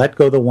 okay, let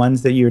go the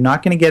ones that you're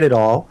not going to get it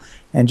all,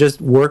 and just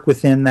work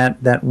within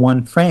that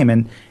one frame.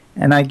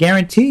 And I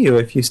guarantee you,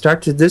 if you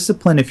start to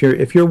discipline, if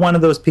you're one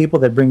of those people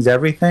that brings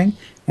everything,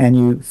 and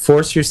you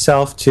force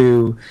yourself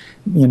to,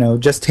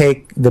 just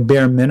take the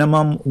bare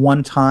minimum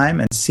one time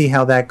and see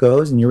how that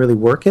goes, and you really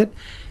work it,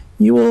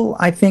 you will,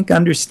 I think,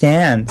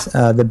 understand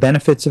the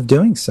benefits of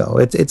doing so.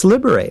 It's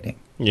liberating.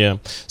 Yeah.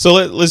 So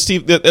let's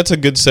Steve, that's a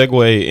good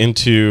segue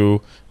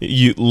into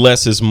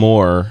less is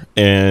more.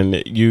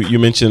 And you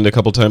mentioned a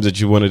couple times that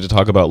you wanted to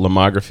talk about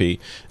lomography,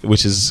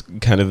 which is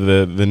kind of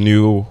the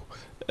new,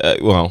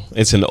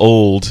 it's an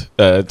old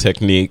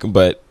technique,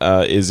 but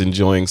is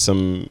enjoying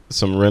some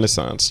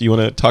renaissance. You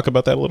want to talk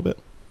about that a little bit?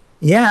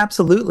 Yeah,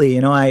 absolutely.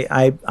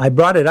 I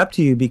brought it up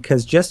to you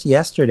because just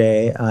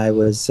yesterday I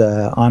was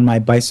on my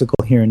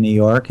bicycle here in New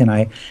York, and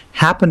I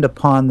happened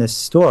upon this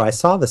store. I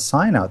saw the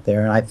sign out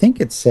there, and I think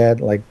it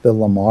said like the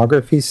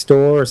Lomography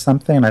store or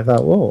something. And I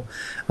thought, whoa,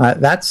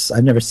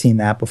 I've never seen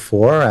that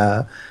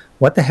before.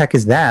 What the heck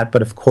is that?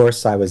 But of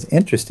course I was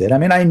interested. I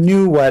mean, I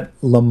knew what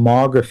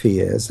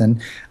lomography is,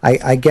 and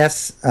I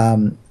guess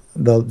the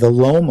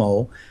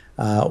Lomo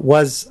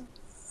was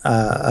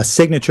a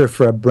signature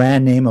for a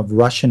brand name of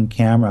Russian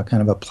camera,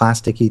 kind of a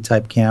plasticky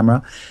type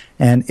camera.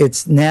 And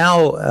it's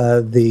now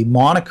the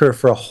moniker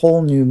for a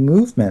whole new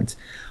movement.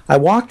 I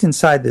walked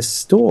inside this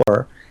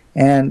store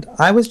and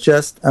I was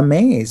just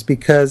amazed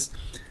because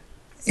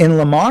in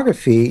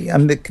lomography,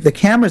 the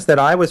cameras that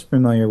I was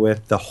familiar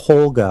with, the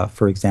Holga,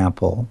 for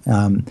example,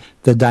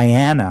 the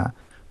Diana,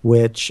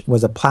 which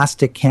was a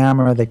plastic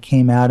camera that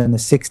came out in the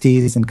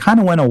 60s and kind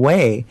of went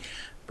away.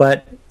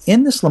 But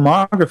in this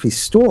lomography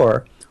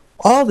store,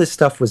 all this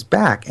stuff was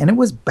back, and it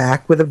was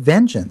back with a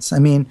vengeance. I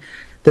mean,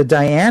 the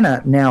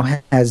Diana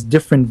now has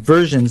different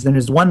versions.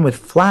 There's one with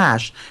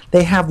flash.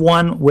 They have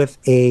one with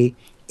a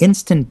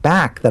instant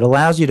back that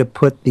allows you to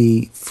put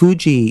the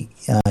Fuji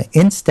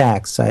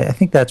Instax, I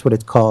think that's what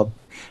it's called,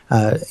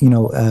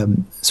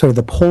 sort of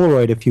the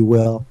Polaroid, if you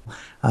will,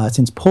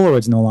 since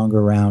Polaroid's no longer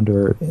around,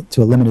 or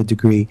to a limited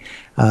degree,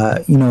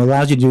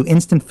 allows you to do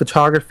instant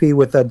photography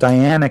with a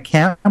Diana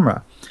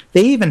camera.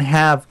 They even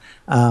have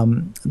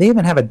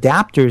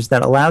adapters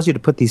that allows you to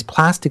put these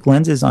plastic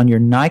lenses on your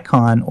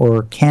Nikon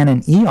or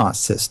Canon EOS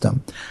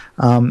system.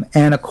 And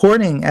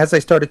as I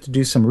started to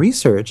do some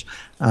research,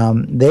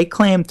 they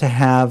claim to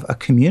have a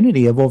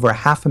community of over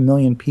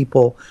 500,000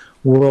 people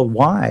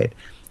worldwide.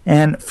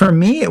 And for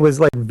me, it was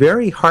like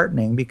very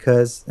heartening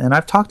because, and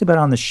I've talked about it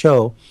on the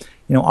show,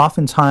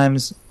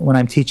 oftentimes when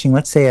I'm teaching,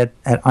 let's say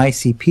at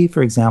ICP,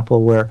 for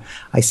example, where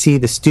I see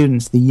the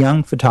students, the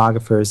young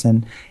photographers,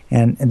 and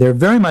they're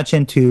very much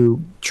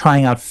into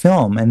trying out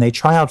film, and they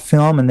try out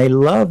film and they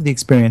love the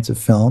experience of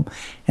film.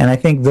 And I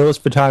think those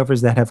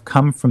photographers that have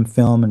come from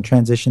film and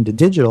transitioned to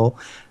digital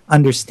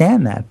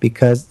understand that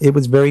because it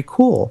was very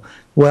cool.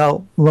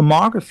 Well,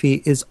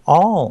 lomography is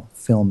all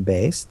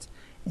film-based.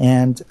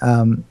 And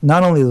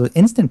not only the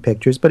instant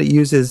pictures, but it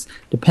uses,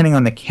 depending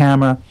on the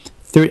camera,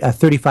 a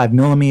 35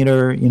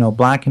 millimeter,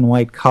 black and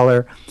white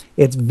color.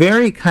 It's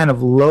very kind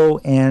of low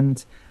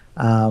end,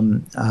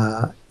 and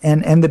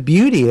the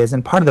beauty is,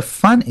 and part of the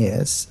fun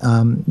is,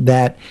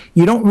 that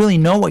you don't really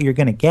know what you're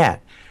going to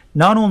get.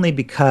 Not only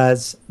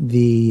because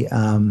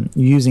you're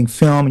using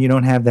film, you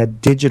don't have that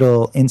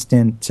digital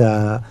instant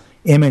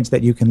image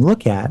that you can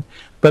look at,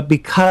 but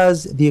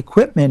because the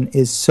equipment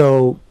is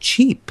so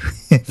cheap,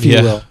 if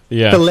you will.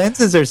 Yeah. The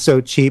lenses are so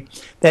cheap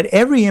that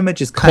every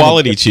image is kind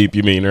quality cheap,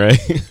 you mean, right?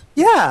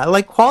 Yeah,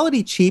 like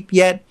quality cheap,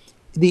 yet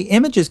the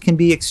images can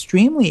be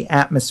extremely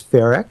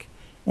atmospheric.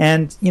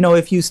 And,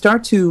 if you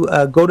start to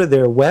go to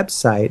their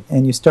website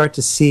and you start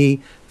to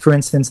see, for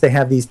instance, they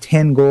have these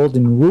 10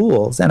 golden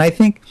rules. And I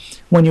think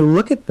when you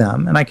look at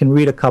them, and I can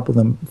read a couple of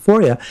them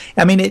for you,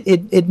 I mean,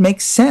 it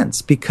makes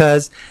sense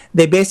because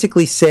they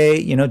basically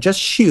say, just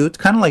shoot,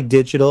 kind of like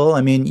digital.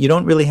 I mean, you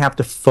don't really have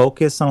to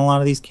focus on a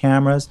lot of these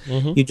cameras.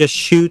 Mm-hmm. You just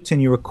shoot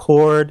and you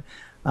record.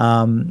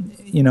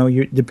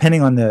 You're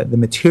depending on the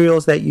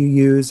materials that you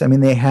use. I mean,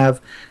 they have,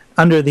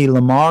 under the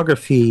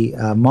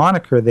lomography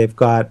moniker, they've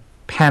got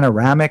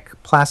panoramic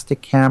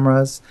plastic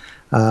cameras.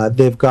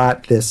 They've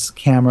got this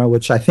camera,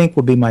 which I think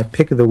will be my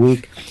pick of the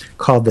week,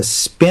 called the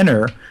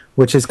Spinner,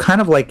 which is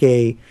kind of like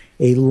a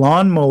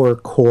lawnmower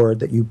cord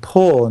that you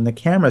pull, and the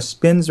camera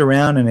spins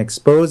around and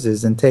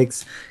exposes and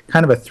takes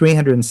kind of a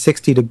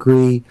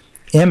 360-degree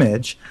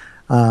image.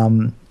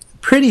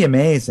 Pretty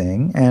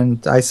amazing,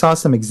 and I saw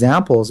some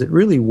examples. It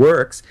really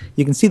works.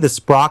 You can see the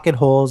sprocket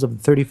holes of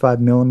the 35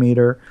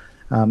 millimeter.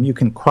 You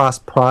can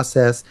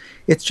cross-process.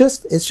 It's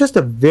just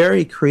a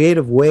very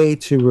creative way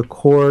to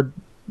record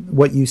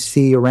what you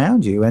see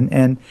around you,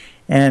 and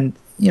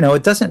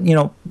it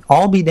doesn't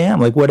all be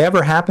damned. Like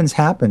whatever happens.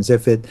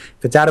 If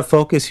it's out of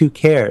focus, who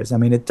cares? I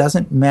mean, it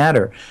doesn't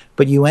matter.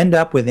 But you end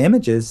up with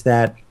images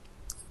that,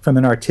 from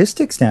an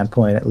artistic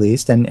standpoint at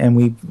least, and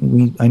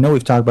I know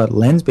we've talked about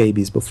lens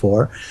babies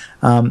before.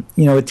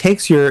 It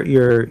takes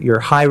your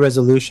high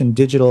resolution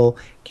digital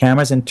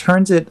cameras and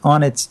turns it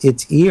on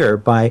its ear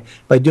by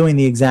doing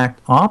the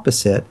exact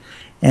opposite.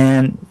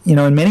 And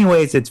in many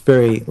ways it's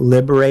very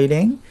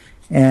liberating.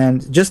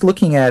 And just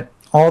looking at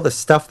all the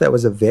stuff that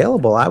was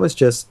available, I was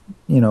just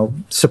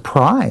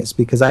surprised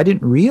because I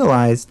didn't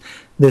realize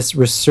this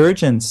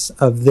resurgence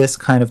of this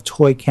kind of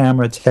toy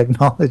camera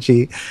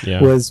technology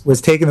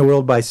was taking the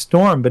world by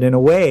storm. But in a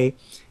way,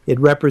 it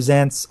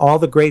represents all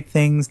the great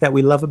things that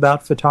we love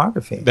about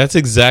photography. That's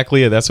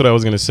exactly it. That's what I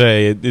was going to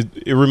say.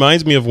 It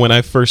reminds me of when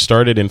I first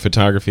started in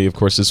photography. Of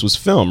course, this was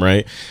film,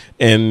 right?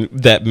 And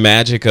that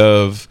magic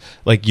of,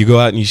 like, you go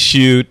out and you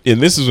shoot,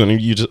 and this is when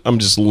I'm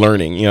just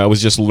learning. I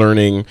was just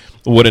learning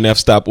what an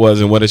f-stop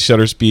was and what a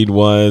shutter speed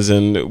was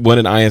and what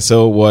an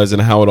ISO was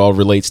and how it all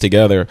relates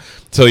together.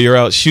 So you're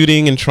out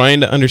shooting and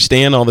trying to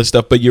understand all this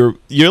stuff, but you're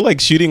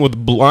like shooting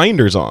with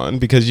blinders on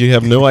because you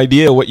have no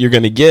idea what you're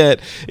going to get,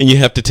 and you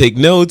have to take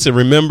notes and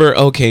remember,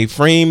 okay,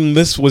 frame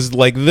this was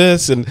like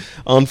this, and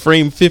on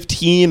frame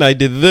 15 I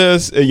did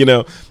this,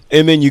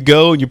 and then you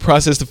go and you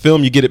process the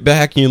film, you get it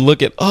back, and you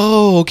look at,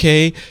 oh,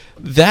 okay,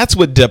 that's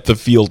what depth of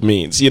field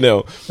means,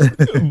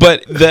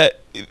 But that,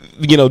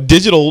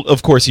 digital,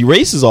 of course,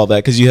 erases all that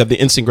because you have the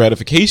instant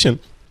gratification.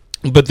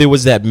 But there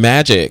was that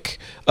magic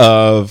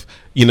of,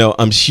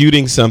 I'm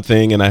shooting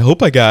something and I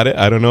hope I got it.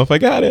 I don't know if I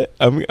got it.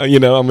 I'm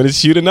going to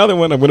shoot another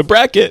one. I'm going to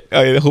bracket.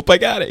 I hope I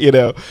got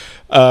it,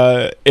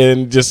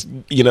 and just,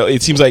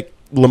 it seems like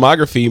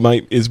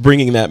Lomography is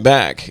bringing that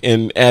back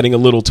and adding a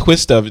little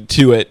twist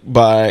to it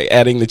by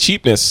adding the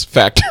cheapness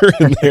factor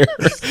in there,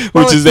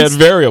 which is that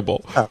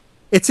variable.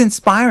 It's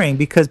inspiring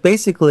because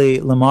basically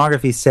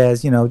Lomography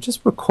says,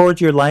 just record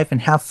your life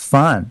and have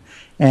fun.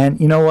 And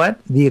you know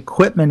what? The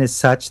equipment is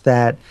such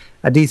that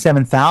a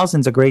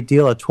D7000 is a great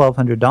deal at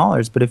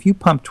 $1,200, but if you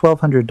pump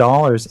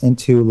 $1,200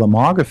 into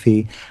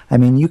Lomography, I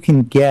mean, you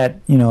can get,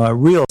 a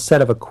real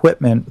set of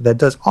equipment that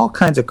does all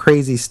kinds of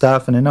crazy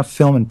stuff and enough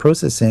film and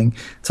processing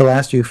to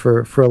last you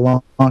for a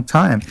long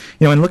time.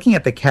 And looking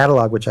at the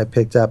catalog, which I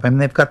picked up, I mean,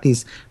 they've got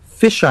these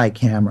fisheye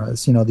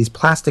cameras, these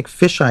plastic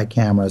fisheye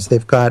cameras.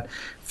 They've got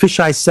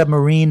fisheye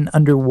submarine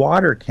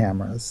underwater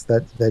cameras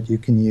that you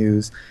can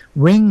use,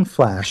 ring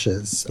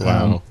flashes.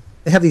 Wow.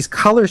 They have these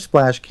color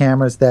splash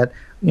cameras that,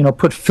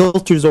 put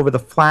filters over the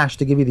flash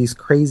to give you these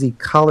crazy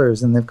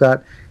colors. And they've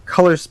got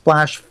color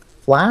splash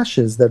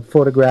flashes that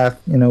photograph,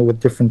 with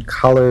different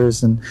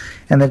colors. And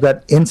they've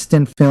got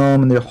instant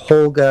film and the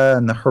Holga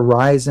and the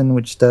Horizon,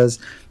 which does,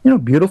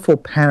 beautiful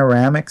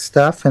panoramic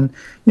stuff. And,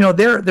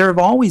 there have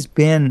always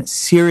been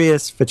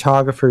serious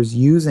photographers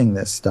using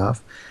this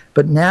stuff.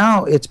 But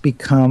now it's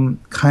become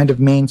kind of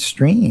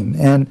mainstream.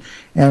 And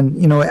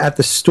at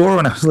the store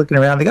when I was looking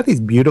around, they got these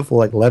beautiful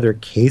like leather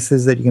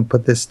cases that you can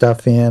put this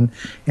stuff in,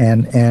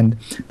 and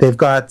they've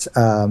got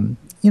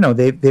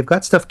they've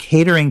got stuff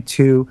catering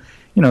to,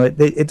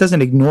 it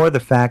doesn't ignore the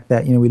fact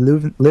that we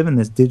live in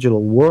this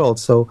digital world.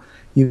 So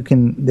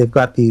they've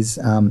got these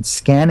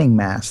scanning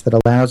masks that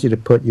allows you to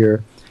put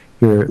your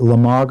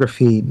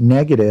Lomography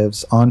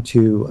negatives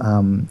onto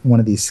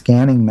one of these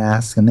scanning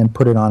masks and then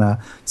put it on a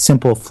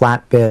simple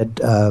flatbed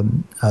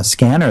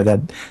scanner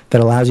that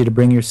allows you to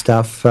bring your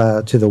stuff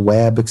to the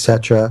web,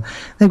 etc.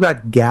 They've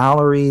got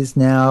galleries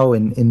now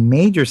in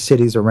major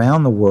cities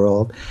around the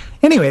world.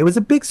 Anyway, it was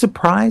a big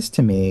surprise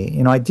to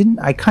me.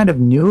 I kind of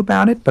knew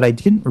about it, but I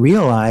didn't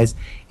realize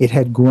it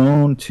had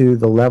grown to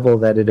the level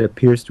that it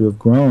appears to have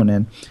grown.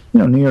 And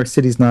New York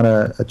City's not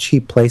a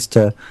cheap place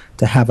to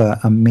have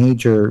a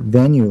major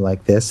venue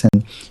like this.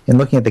 And in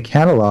looking at the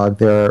catalog,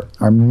 there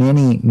are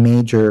many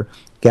major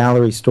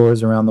gallery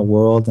stores around the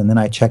world. And then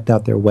I checked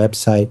out their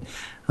website.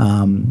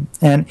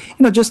 And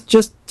just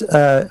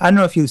I don't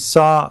know if you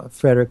saw,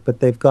 Frederick,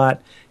 but they've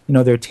got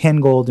their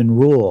 10 golden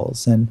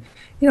rules. And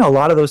a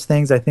lot of those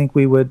things I think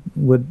we would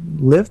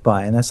live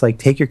by, and that's like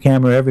take your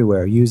camera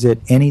everywhere, use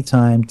it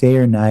anytime, day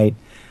or night.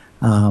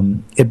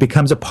 It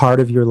becomes a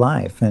part of your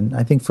life, and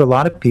I think for a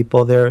lot of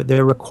people,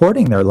 they're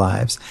recording their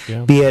lives,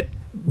 be it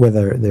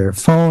whether they're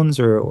phones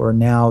or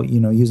now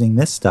using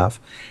this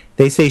stuff.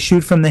 They say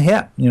shoot from the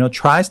hip,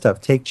 try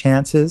stuff, take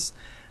chances,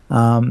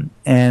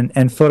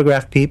 and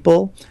photograph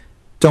people.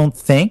 Don't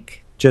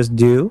think, just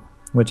do.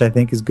 Which I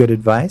think is good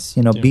advice.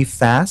 Be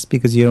fast,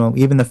 because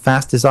even the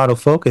fastest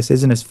autofocus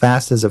isn't as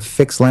fast as a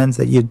fixed lens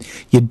that you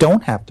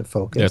don't have to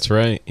focus. That's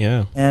right.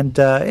 Yeah. And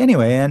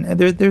anyway, and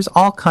there's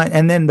all kind.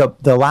 And then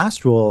the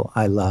last rule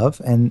I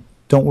love, and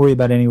don't worry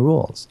about any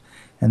rules.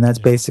 And that's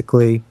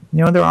basically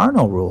there are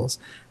no rules.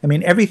 I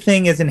mean,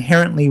 everything is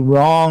inherently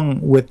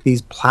wrong with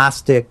these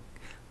plastic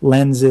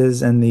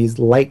lenses and these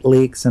light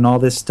leaks and all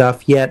this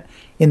stuff. Yet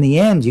in the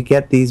end, you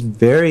get these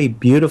very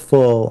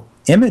beautiful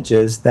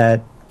images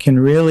that can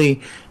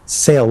really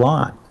say a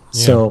lot.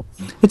 Yeah. So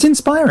it's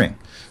inspiring.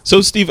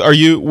 So Steve,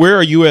 where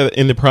are you at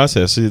in the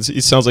process?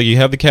 It sounds like you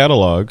have the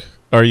catalog.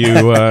 Are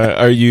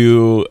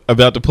you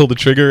about to pull the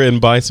trigger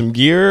and buy some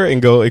gear and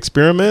go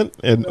experiment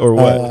or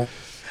what?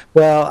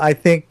 Well, I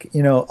think,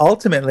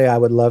 ultimately I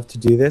would love to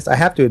do this. I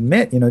have to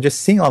admit,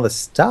 just seeing all the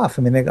stuff,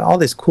 I mean, they got all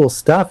this cool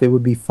stuff, it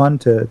would be fun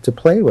to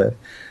play with.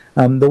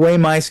 The way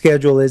my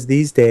schedule is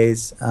these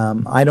days,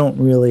 I don't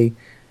really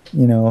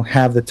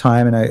have the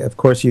time, and of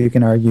course you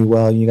can argue,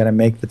 well, you got to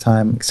make the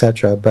time,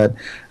 etc. But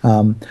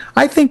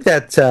I think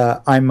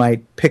that I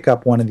might pick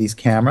up one of these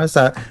cameras.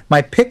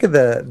 My pick of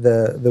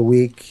the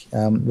week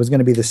was going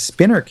to be the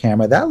spinner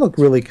camera. That looked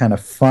really kind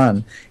of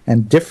fun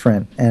and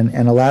different, and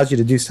allows you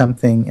to do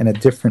something in a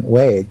different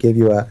way. It gave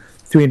you a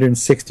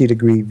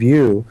 360-degree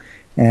view.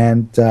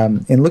 And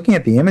in looking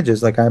at the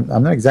images, like I'm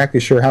not exactly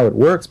sure how it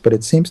works, but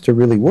it seems to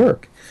really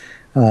work.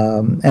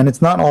 And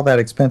it's not all that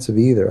expensive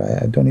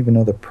either. I don't even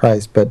know the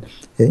price, but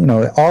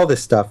all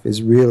this stuff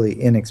is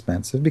really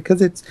inexpensive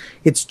because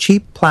it's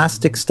cheap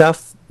plastic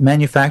stuff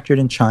manufactured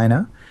in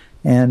China,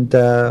 and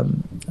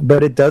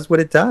but it does what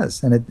it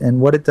does,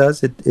 and what it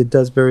does, it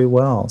does very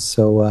well.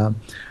 So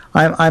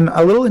I'm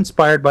a little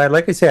inspired by it.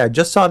 Like I say, I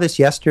just saw this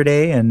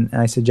yesterday, and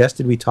I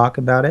suggested we talk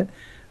about it.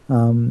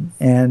 And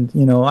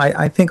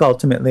I think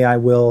ultimately I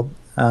will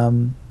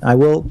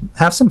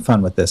have some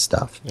fun with this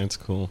stuff. That's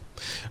cool.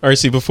 All right,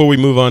 see, before we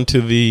move on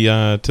to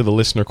the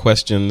listener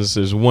questions,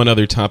 there's one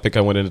other topic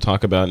I wanted to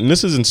talk about, and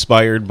this is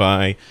inspired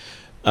by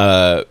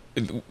one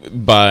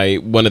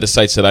of the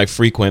sites that I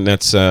frequent.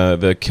 That's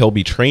the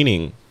Kelby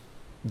Training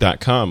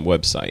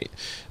website.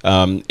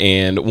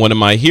 And one of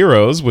my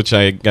heroes, which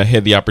I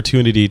had the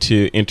opportunity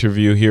to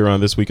interview here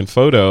on This Week in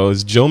Photo,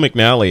 is Joe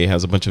McNally.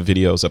 Has a bunch of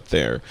videos up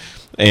there.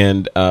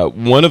 And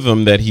one of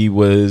them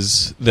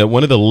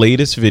one of the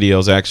latest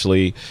videos,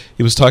 actually,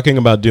 he was talking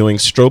about doing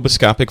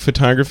stroboscopic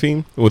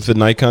photography with the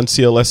Nikon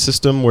CLS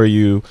system, where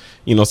you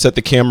set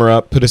the camera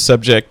up, put a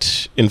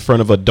subject in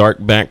front of a dark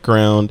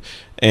background,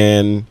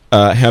 and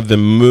have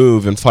them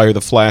move and fire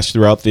the flash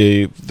throughout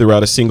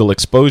a single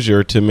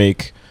exposure to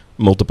make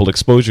multiple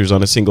exposures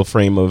on a single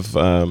frame of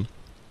a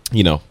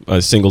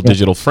single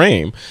digital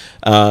frame.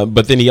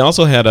 But then he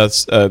also had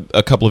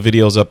a couple of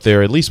videos up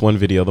there. At least one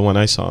video, the one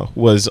I saw,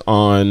 was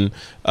on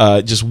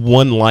just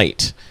one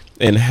light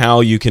and how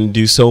you can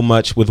do so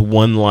much with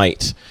one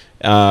light.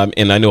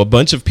 And I know a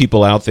bunch of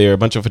people out there, a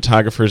bunch of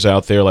photographers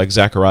out there like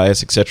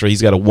Zacharias, etc.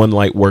 He's got a one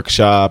light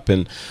workshop,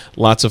 and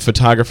lots of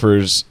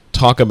photographers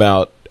talk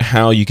about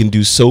how you can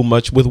do so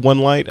much with one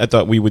light. I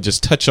thought we would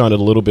just touch on it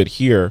a little bit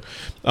here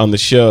on the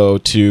show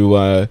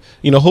to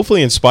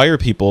hopefully inspire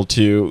people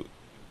to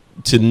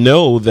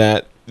know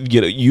that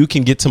you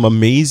can get some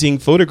amazing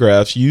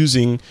photographs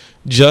using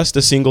just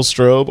a single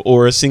strobe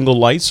or a single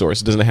light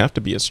source. It doesn't have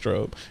to be a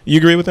strobe. You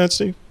agree with that,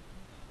 Steve?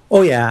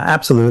 Oh yeah,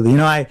 absolutely.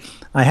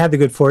 I had the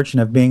good fortune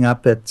of being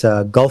up at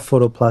Gulf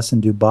Photo Plus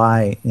in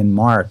Dubai in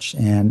March,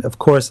 and of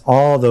course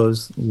all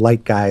those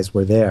light guys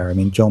were there. I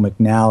mean, Joe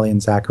McNally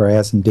and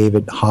Zacharias and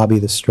David Hobby,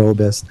 the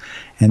strobist,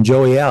 and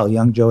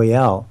young Joey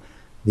L,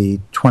 the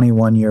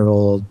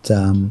 21-year-old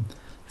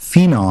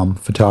phenom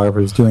photographer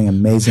who's doing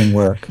amazing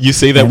work. You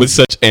say that with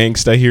such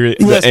angst. I hear it,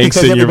 yes, the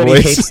angst in your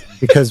voice. Hates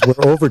because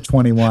we're over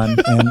 21,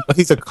 and what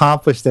he's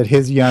accomplished at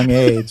his young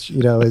age,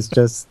 is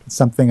just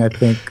something I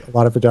think a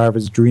lot of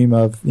photographers dream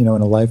of, in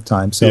a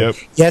lifetime. So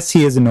yes,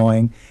 he is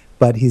annoying,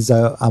 but he's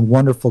a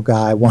wonderful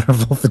guy,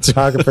 wonderful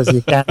photographer, so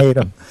you can't hate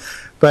him.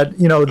 But,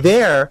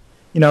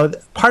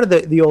 part of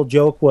the old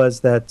joke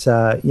was that,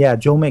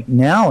 Joe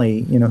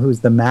McNally, who's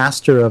the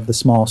master of the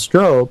small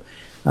strobe,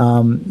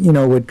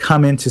 would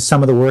come into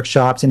some of the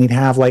workshops, and he'd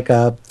have like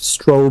a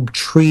strobe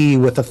tree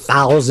with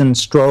 1,000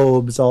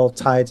 strobes all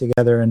tied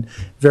together and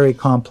very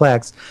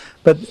complex.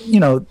 But,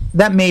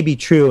 that may be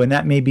true, and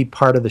that may be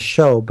part of the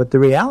show. But the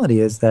reality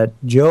is that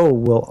Joe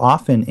will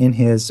often, in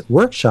his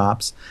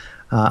workshops,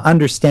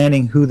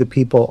 understanding who the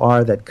people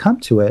are that come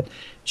to it,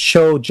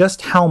 show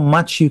just how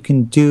much you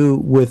can do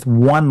with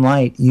one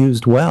light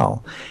used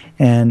well.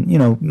 And,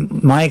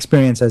 my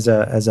experience as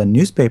a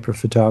newspaper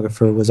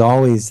photographer was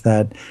always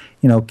that,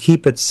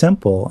 keep it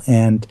simple.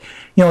 And,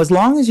 as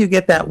long as you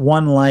get that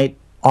one light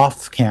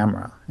off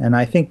camera, and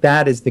I think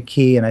that is the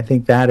key, and I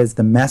think that is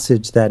the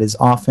message that is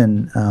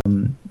often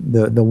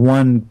the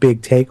one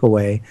big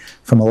takeaway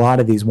from a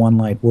lot of these one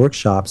light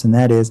workshops, and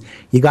that is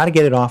you got to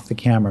get it off the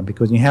camera,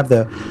 because when you have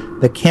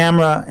the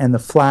camera and the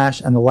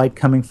flash and the light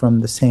coming from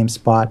the same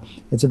spot,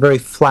 it's a very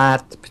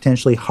flat,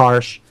 potentially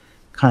harsh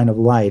kind of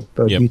light.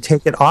 But you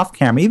take it off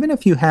camera, even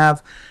if you're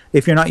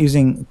not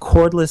using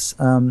cordless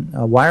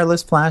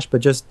wireless flash, but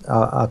just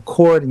a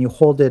cord, and you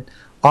hold it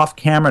off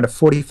camera at a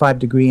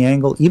 45-degree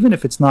angle, even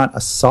if it's not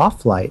a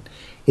soft light,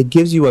 it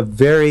gives you a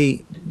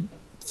very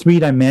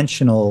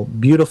three-dimensional,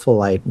 beautiful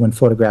light when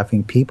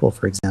photographing people,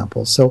 for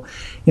example. So,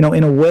 in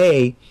a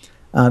way,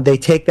 they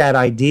take that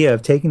idea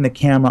of taking the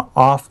camera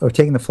off, or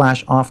taking the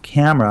flash off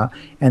camera,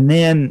 and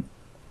then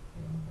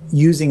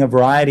using a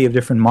variety of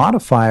different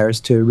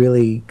modifiers to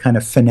really kind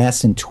of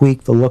finesse and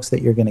tweak the looks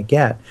that you're going to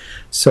get.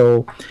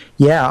 So,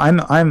 yeah,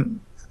 I'm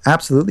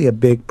absolutely a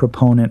big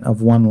proponent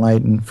of one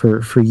light, and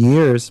for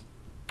years,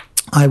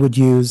 I would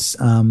use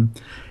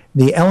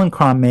the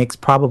Elinchrom makes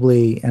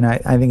probably, and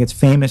I think it's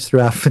famous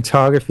throughout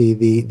photography,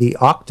 the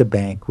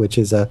Octabank, which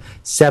is a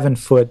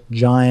 7-foot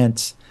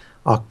giant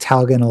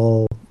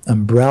octagonal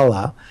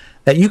umbrella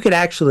that you could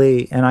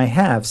actually, and I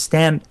have,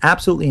 stand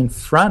absolutely in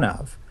front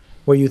of,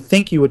 where you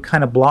think you would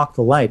kind of block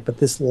the light, but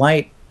this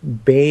light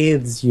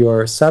bathes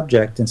your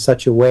subject in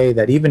such a way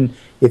that even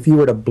if you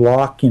were to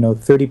block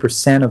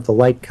 30% of the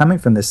light coming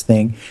from this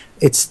thing,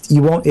 it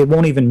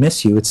won't even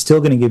miss you. It's still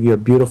going to give you a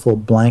beautiful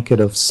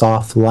blanket of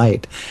soft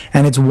light,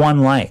 and it's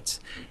one light.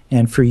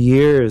 And for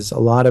years, a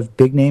lot of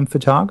big name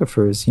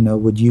photographers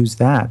would use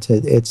that.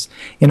 It's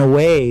in a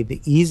way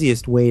the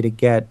easiest way to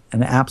get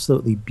an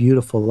absolutely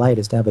beautiful light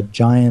is to have a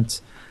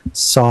giant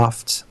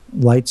soft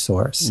light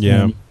source.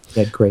 Yeah.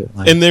 That great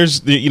light. And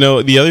there's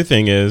the other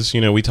thing is,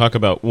 we talk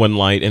about one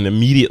light, and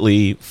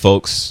immediately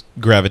folks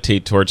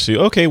gravitate towards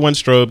okay, one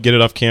strobe, get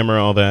it off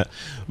camera, all that.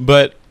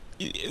 But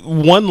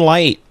one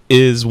light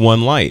is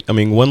one light. I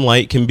mean, one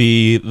light can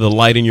be the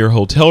light in your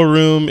hotel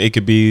room, it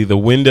could be the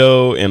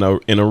window in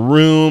a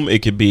room,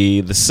 it could be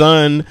the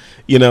sun,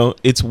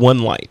 it's one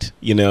light,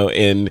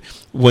 and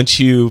once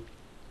I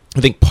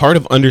think part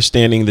of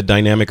understanding the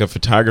dynamic of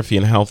photography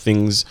and how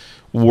things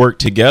work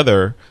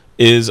together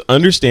is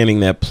understanding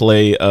that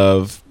play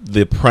of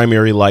the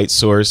primary light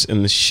source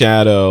and the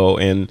shadow,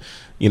 and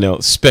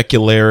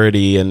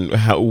specularity, and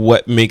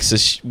what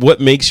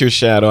makes your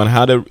shadow, and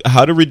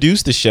how to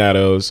reduce the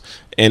shadows,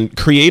 and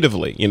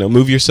creatively,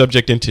 move your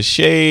subject into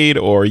shade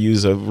or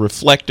use a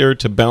reflector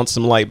to bounce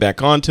some light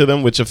back onto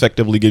them, which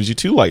effectively gives you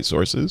two light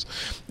sources,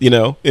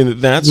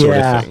 and that sort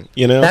of thing,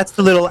 That's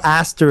the little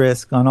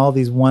asterisk on all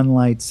these one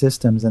light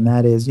systems, and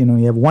that is,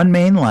 you have one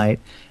main light,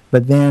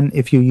 but then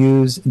if you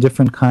use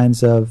different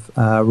kinds of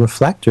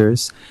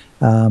reflectors,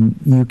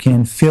 you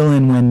can fill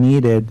in when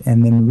needed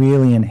and then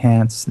really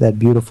enhance that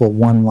beautiful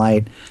one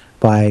light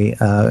by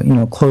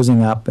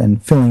closing up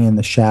and filling in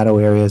the shadow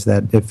areas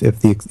that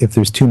if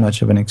there's too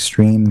much of an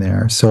extreme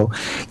there. So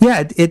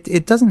yeah,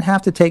 it doesn't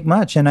have to take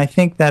much, and I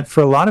think that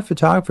for a lot of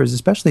photographers,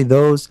 especially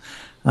those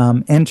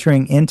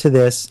entering into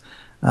this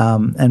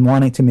and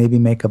wanting to maybe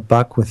make a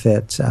buck with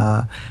it,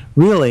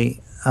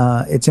 really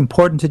it's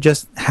important to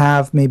just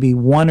have maybe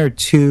one or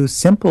two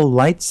simple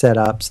light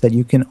setups that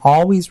you can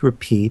always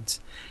repeat,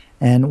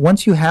 and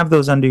once you have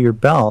those under your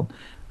belt,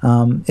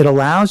 it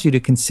allows you to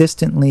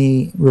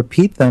consistently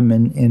repeat them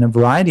in a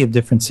variety of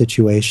different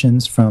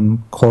situations,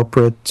 from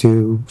corporate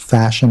to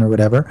fashion or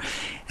whatever,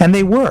 and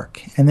they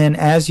work. And then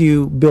as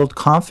you build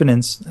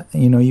confidence,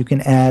 you can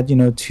add,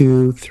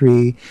 2,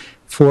 3,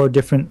 4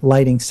 different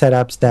lighting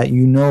setups that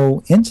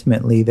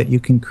intimately that you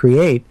can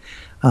create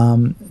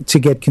to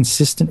get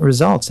consistent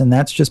results. And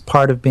that's just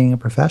part of being a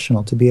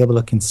professional, to be able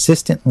to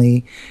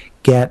consistently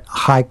get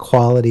high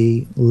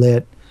quality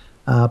lit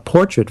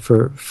portrait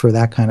for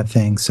that kind of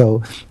thing.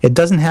 So it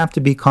doesn't have to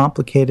be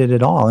complicated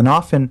at all. And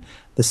often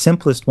the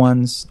simplest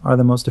ones are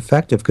the most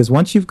effective, because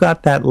once you've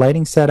got that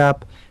lighting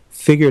setup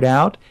figured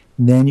out,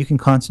 then you can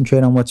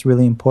concentrate on what's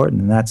really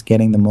important, and that's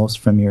getting the most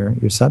from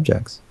your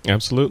subjects.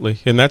 Absolutely.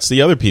 And that's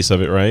the other piece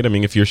of it, right? I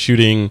mean, if you're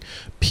shooting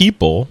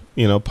people,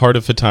 part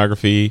of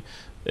photography,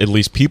 at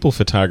least people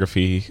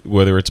photography,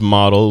 whether it's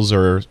models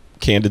or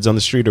candids on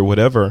the street or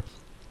whatever,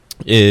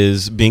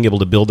 is being able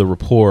to build a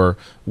rapport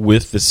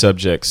with the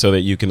subject so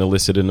that you can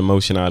elicit an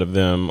emotion out of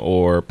them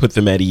or put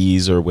them at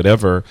ease or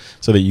whatever,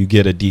 so that you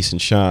get a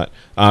decent shot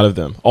out of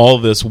them. All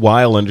of this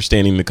while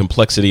understanding the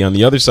complexity on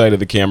the other side of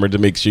the camera to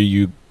make sure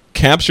you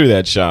capture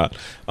that shot.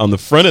 On the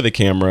front of the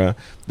camera,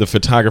 the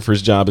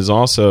photographer's job is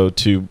also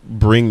to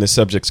bring the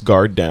subject's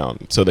guard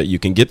down so that you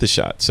can get the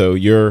shot. So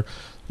you're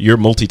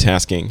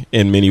multitasking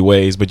in many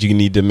ways, but you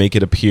need to make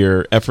it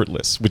appear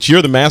effortless, which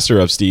you're the master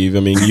of, Steve. I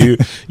mean,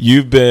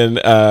 you've been,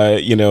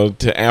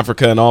 to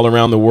Africa and all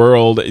around the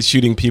world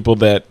shooting people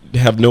that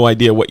have no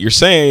idea what you're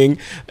saying,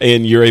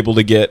 and you're able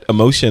to get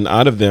emotion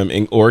out of them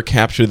or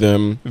capture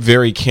them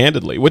very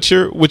candidly. What's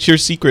your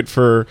secret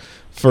for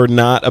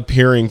not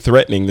appearing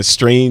threatening? The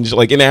strange,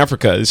 like in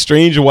Africa, the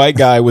strange white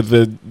guy with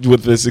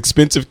this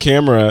expensive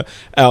camera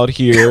out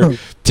here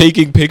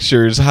taking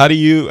pictures. How do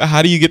you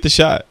get the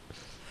shot?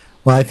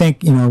 Well, I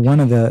think, one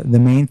of the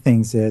main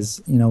things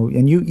is,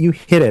 and you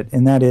hit it,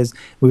 and that is,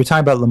 we were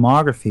talking about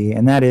lomography,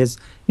 and that is,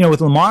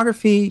 with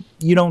lomography,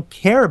 you don't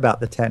care about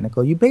the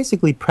technical. You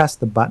basically press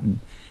the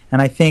button.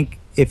 And I think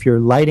if you're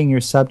lighting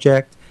your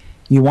subject,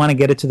 you want to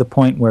get it to the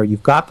point where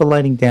you've got the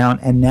lighting down,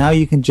 and now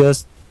you can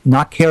just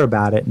not care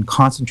about it and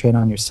concentrate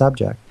on your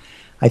subject.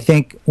 I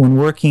think when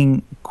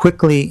working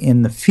quickly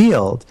in the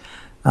field,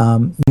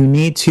 you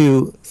need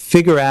to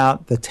figure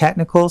out the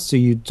technical so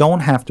you don't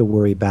have to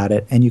worry about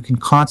it, and you can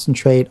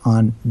concentrate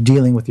on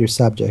dealing with your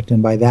subject.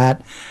 And by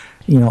that,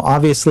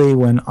 obviously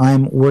when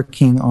I'm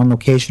working on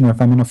location, or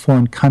if I'm in a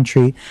foreign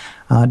country,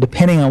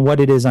 depending on what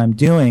it is I'm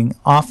doing,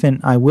 often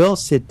I will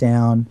sit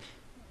down,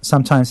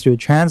 sometimes through a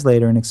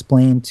translator, and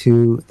explain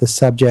to the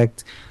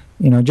subject,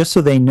 just so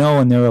they know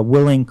and they're a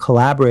willing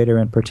collaborator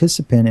and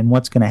participant in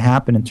what's going to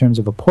happen in terms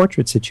of a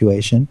portrait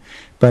situation.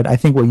 But I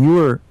think what you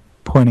were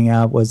pointing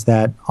out was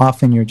that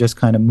often you're just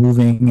kind of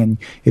moving, and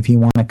if you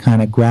want to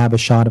kind of grab a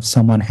shot of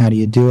someone, how do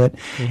you do it?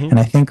 Mm-hmm. And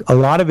I think a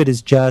lot of it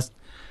is just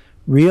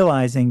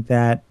realizing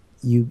that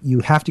you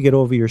have to get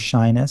over your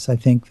shyness. I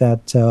think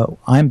that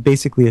I'm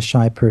basically a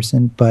shy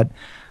person, but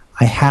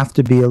I have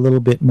to be a little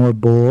bit more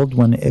bold.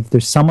 If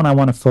there's someone I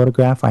want to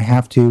photograph, I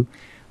have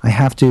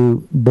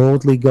to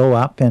boldly go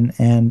up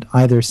and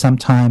either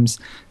sometimes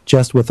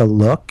just with a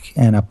look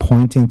and a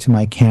pointing to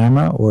my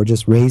camera, or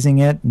just raising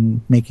it and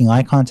making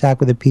eye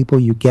contact with the people,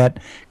 you get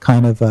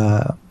kind of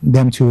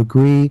them to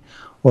agree.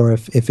 Or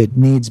if it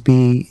needs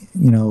be,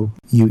 you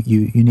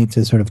need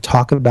to sort of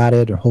talk about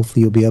it, or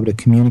hopefully you'll be able to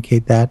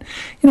communicate that.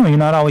 You're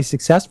not always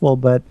successful,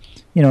 but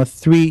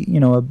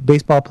a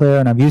baseball player,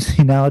 and I've used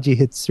the analogy,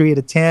 hits 3 out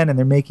of 10 and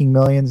they're making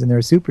millions and they're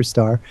a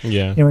superstar.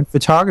 Yeah. In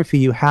photography,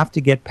 you have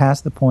to get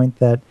past the point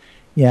that,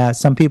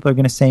 some people are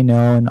going to say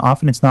no, and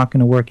often it's not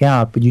going to work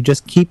out, but you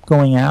just keep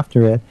going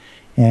after it,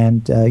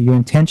 and your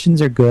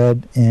intentions are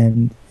good,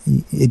 and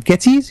it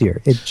gets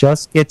easier. It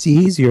just gets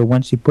easier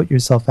once you put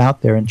yourself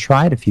out there and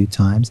try it a few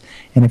times.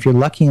 And if you're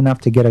lucky enough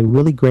to get a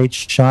really great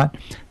shot,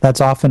 that's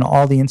often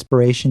all the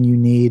inspiration you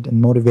need and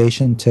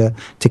motivation to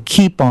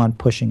keep on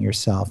pushing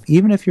yourself,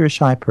 even if you're a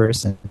shy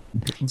person.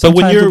 So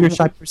when you're a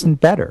shy person,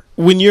 better.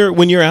 When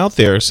you're out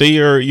there, say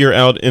you're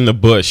out in the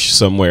bush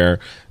somewhere,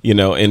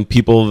 and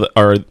people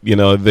are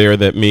there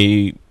that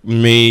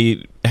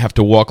may have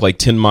to walk like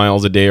 10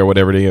 miles a day or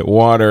whatever to get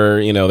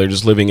water. They're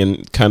just living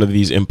in kind of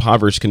these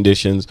impoverished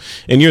conditions,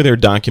 and you're there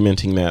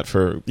documenting that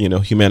for,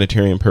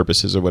 humanitarian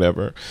purposes or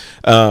whatever.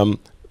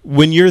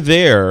 When you're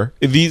there,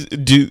 is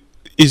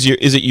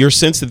it your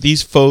sense that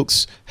these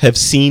folks have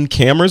seen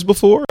cameras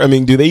before? I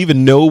mean, do they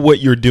even know what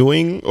you're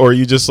doing, or are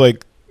you just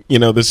like,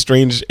 this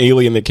strange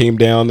alien that came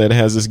down that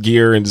has this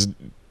gear and is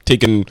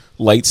taking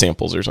light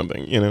samples or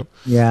something,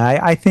 Yeah,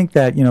 I think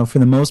that, for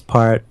the most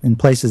part, in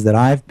places that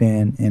I've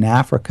been in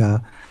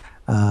Africa,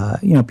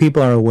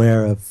 people are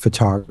aware of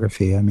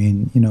photography. I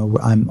mean,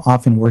 I'm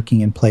often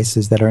working in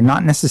places that are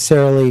not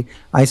necessarily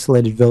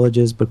isolated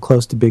villages, but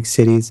close to big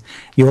cities.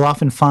 You'll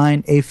often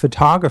find a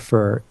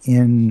photographer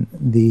in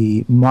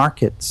the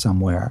market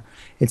somewhere.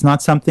 It's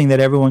not something that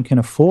everyone can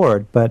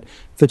afford, but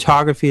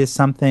photography is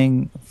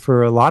something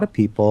for a lot of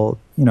people,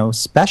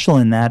 special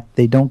in that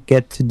they don't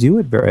get to do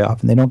it very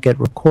often. They don't get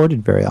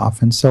recorded very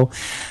often. So,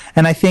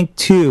 and I think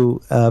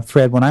too,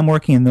 Fred, when I'm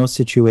working in those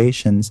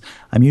situations,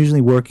 I'm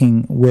usually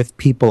working with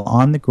people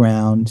on the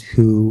ground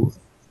who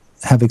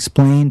have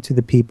explained to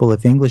the people,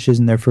 if English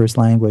isn't their first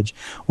language,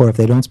 or if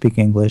they don't speak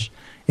English,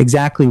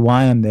 exactly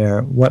why I'm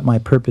there, what my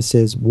purpose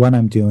is, what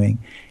I'm doing.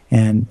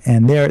 And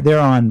they're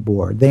on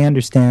board. They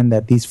understand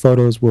that these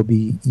photos will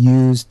be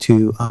used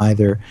to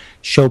either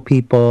show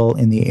people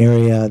in the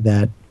area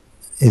that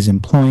is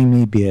employing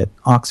me, be it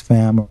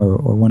Oxfam or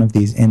one of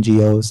these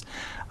NGOs,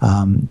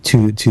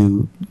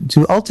 to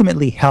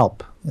ultimately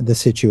help the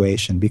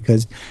situation.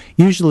 Because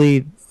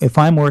usually, if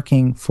I'm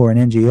working for an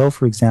NGO,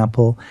 for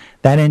example,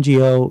 that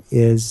NGO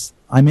is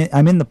I'm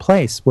in the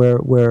place where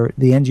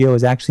the NGO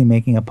is actually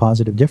making a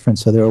positive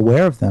difference. So they're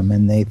aware of them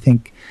and they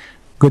think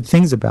good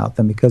things about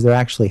them because they're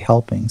actually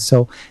helping.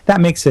 So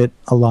that makes it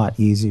a lot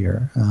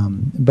easier.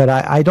 But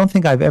I don't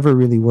think I've ever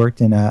really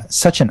worked in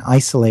such an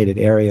isolated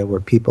area where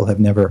people have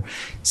never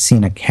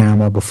seen a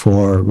camera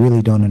before, or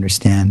really don't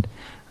understand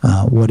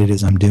what it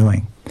is I'm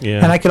doing.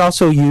 Yeah. And I could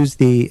also use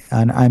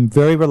and I'm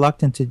very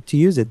reluctant to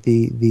use it,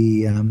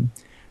 the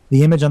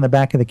image on the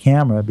back of the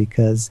camera,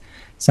 because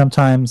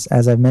sometimes,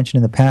 as I've mentioned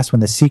in the past, when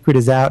the secret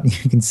is out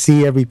and you can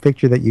see every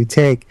picture that you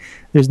take,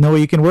 there's no way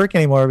you can work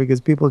anymore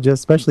because people just,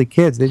 especially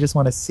kids, they just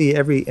want to see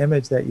every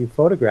image that you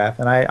photograph,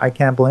 and I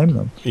can't blame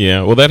them.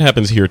 Yeah, well, that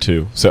happens here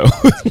too, so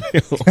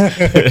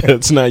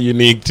it's not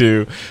unique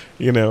to,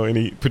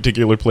 any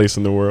particular place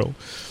in the world.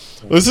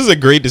 Well, this is a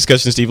great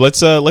discussion, Steve.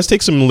 Let's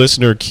take some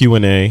listener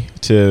Q&A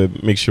to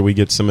make sure we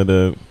get some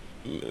of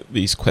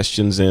these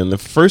questions in. The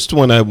first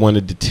one I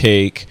wanted to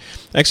take,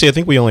 actually, I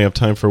think we only have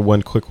time for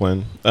one quick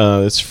one.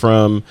 It's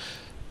from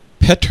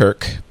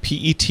Peterk,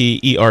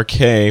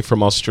 Peterk,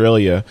 from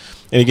Australia.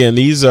 And again,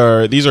 these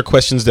are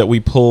questions that we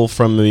pull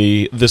from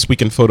the This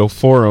Week in Photo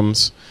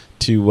forums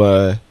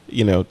to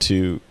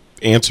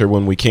answer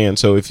when we can.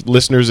 So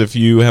if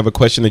you have a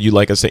question that you'd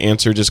like us to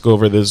answer, just go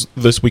over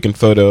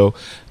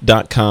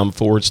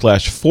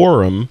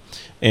thisweekinphoto.com/forum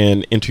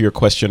and enter your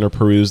question or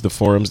peruse the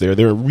forums there.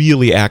 They're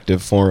really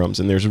active forums,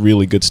 and there's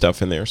really good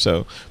stuff in there,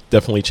 so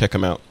definitely check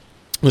them out.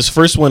 This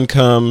first one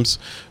comes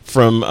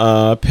from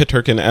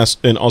Peterk in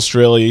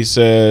Australia. He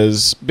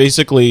says,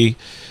 basically,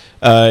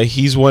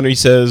 he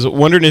says,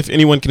 wondering if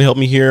anyone can help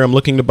me here. I'm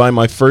looking to buy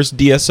my first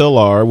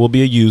DSLR, will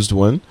be a used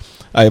one.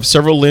 I have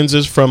several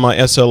lenses from my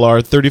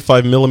SLR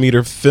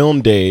 35mm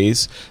film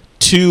days.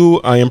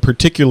 Two I am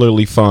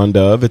particularly fond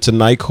of. It's a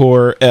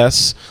Nikon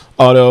S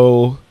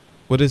Auto,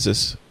 what is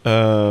this?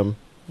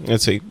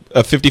 Let's see,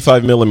 a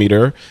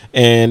 55mm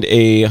and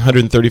a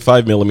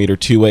 135mm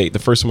 2.8. The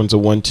first one's a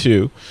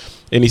 1.2.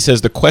 And he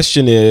says the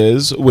question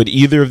is, would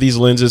either of these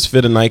lenses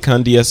fit a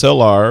Nikon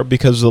DSLR?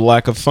 Because of the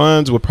lack of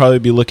funds, we'll probably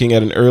be looking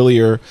at an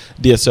earlier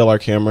DSLR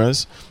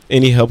cameras.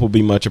 Any help will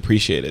be much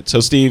appreciated. So,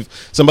 Steve,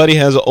 somebody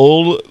has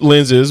old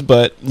lenses,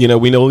 but we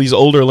know these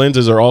older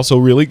lenses are also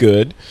really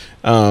good,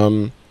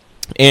 and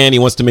he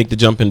wants to make the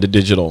jump into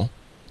digital.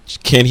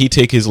 Can he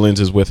take his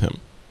lenses with him?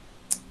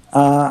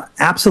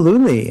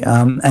 Absolutely,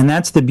 and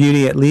that's the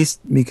beauty, at least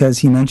because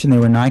he mentioned they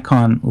were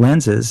Nikon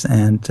lenses,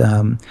 and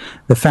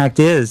the fact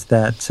is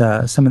that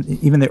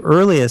even the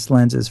earliest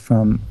lenses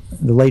from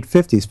the late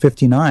 50s,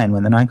 59,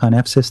 when the Nikon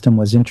F system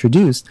was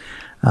introduced,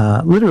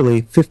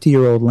 literally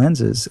 50-year-old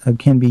lenses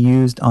can be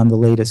used on the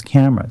latest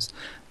cameras.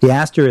 The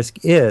asterisk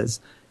is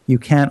you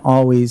can't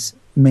always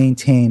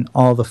maintain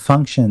all the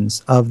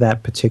functions of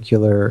that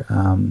particular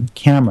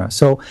camera.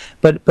 So,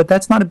 but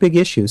that's not a big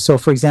issue. So,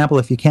 for example,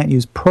 if you can't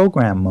use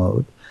program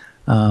mode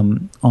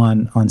on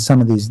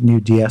some of these new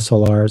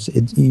DSLRs,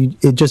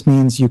 it just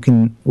means you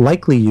can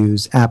likely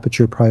use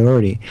aperture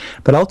priority.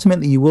 But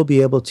ultimately, you will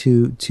be able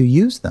to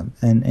use them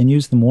and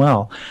use them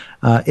well.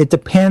 It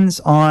depends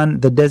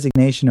on the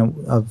designation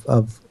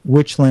of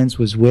which lens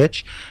was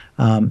which.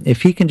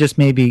 If he can just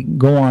maybe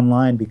go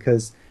online,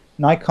 because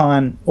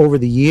Nikon over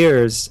the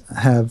years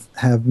have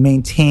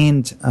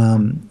maintained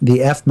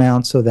the F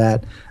mount so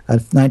that a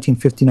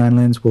 1959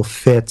 lens will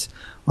fit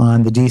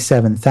on the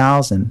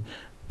D7000,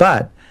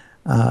 but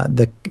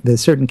the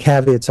certain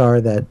caveats are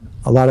that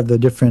a lot of the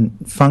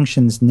different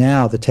functions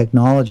now, the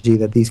technology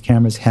that these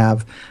cameras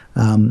have,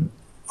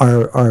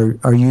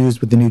 are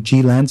used with the new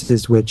G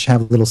lenses, which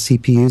have little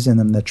CPUs in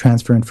them that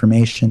transfer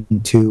information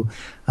to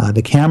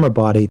the camera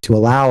body to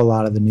allow a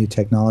lot of the new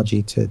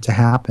technology to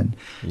happen.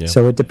 Yeah.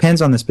 So it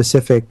depends on the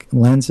specific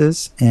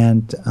lenses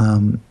and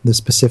the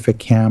specific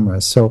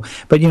cameras. So,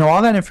 but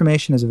all that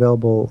information is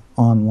available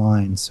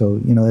online. So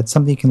that's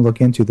something you can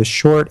look into. The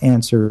short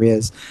answer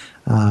is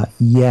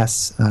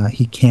yes,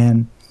 he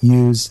can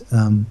use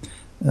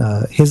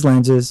his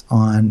lenses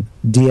on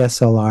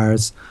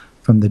DSLRs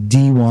from the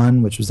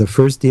D1, which was the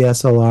first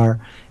DSLR,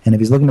 and if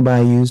he's looking to buy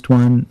a used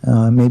one,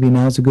 maybe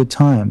now's a good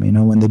time.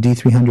 When the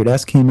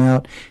D300S came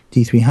out,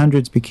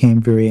 D300s became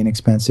very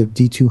inexpensive.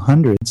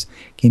 D200s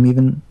came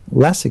even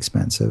less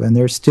expensive, and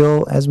they're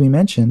still, as we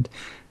mentioned,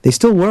 they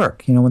still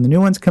work. When the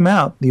new ones come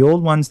out, the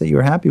old ones that you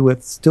were happy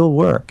with still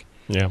work.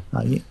 Yeah.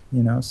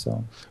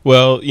 So.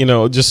 Well,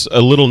 just a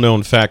little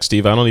known fact,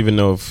 Steve. I don't even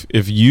know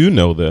if you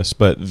know this,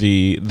 but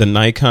the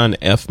Nikon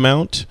F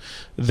mount,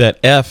 that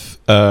F,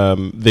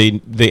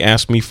 they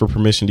asked me for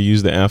permission to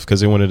use the F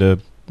because they wanted to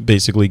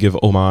basically give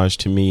homage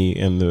to me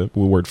and the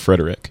word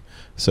Frederick.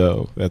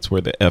 So that's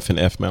where the F and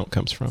F mount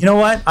comes from. You know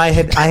what? I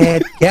had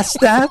guessed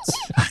that.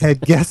 I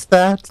had guessed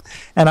that,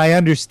 and I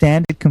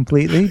understand it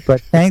completely.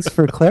 But thanks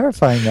for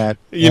clarifying that.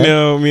 Me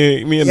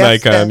and yes,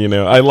 Nikon.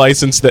 I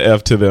licensed the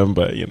F to them,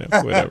 but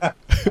whatever.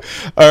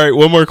 All right,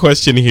 one more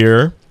question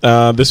here.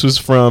 This was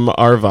from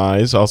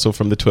Arvise, also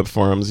from the TWIP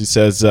forums. He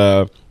says,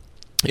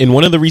 in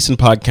one of the recent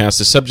podcasts,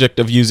 the subject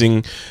of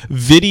using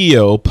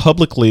video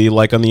publicly,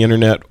 like on the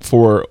internet,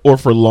 for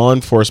law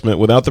enforcement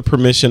without the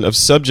permission of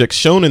subjects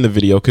shown in the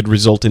video could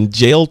result in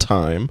jail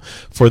time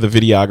for the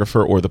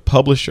videographer or the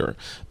publisher.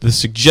 The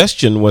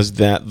suggestion was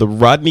that the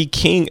Rodney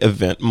King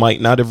event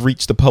might not have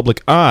reached the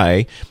public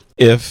eye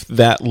if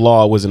that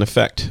law was in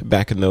effect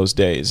back in those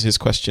days. His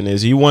question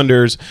is, he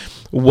wonders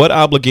what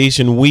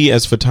obligation we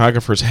as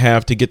photographers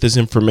have to get this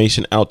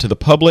information out to the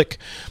public.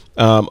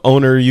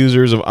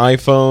 Users of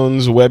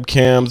iPhones,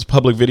 webcams,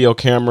 public video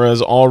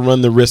cameras all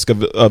run the risk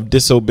of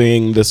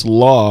disobeying this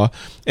law,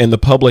 and the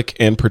public,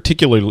 and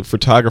particularly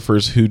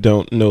photographers who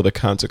don't know the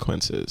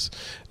consequences.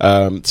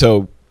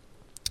 So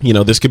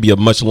this could be a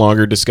much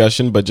longer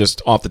discussion, but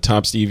just off the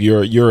top, Steve,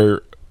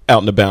 you're out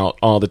and about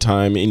all the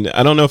time, and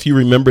I don't know if you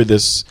remember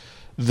this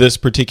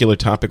particular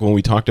topic when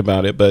we talked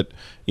about it, but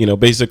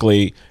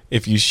basically,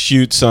 if you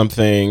shoot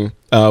something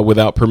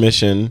without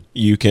permission,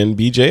 you can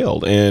be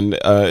jailed, and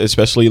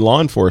especially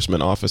law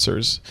enforcement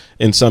officers.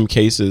 In some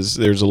cases,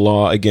 there's a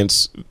law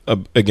against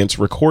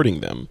recording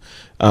them.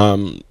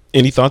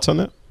 Any thoughts on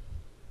that?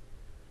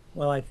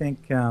 Well, I think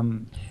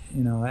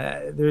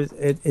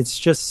it's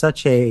just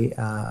such a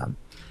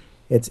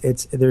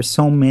there's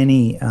so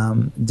many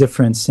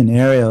different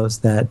scenarios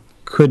that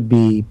could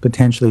be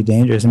potentially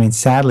dangerous. I mean,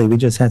 sadly, we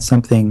just had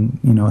something,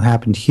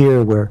 happened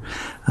here where,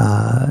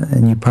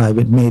 and you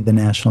probably made the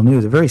national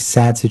news, a very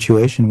sad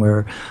situation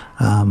where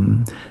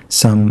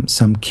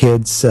some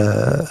kids,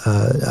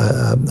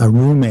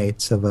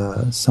 roommates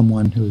of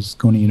someone who's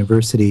going to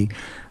university,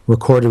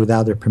 recorded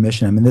without their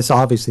permission. I mean, this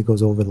obviously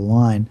goes over the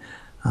line.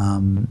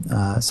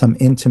 Some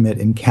intimate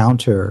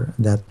encounter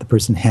that the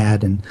person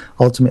had, and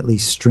ultimately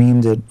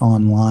streamed it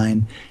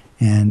online.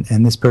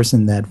 And this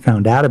person that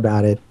found out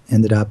about it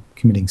ended up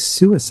committing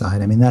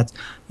suicide. I mean, that's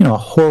a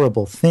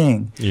horrible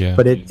thing. Yeah.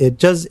 But it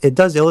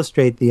does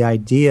illustrate the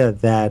idea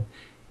that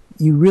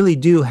you really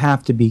do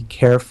have to be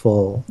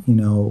careful,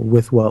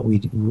 with what we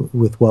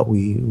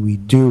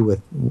do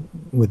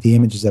with the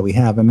images that we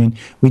have. I mean,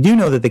 we do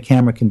know that the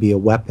camera can be a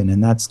weapon,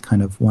 and that's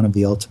kind of one of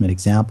the ultimate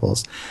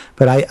examples.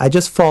 But I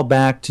just fall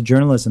back to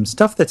journalism,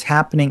 stuff that's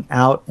happening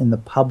out in the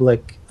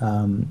public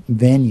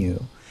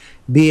venue,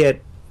 be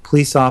it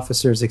police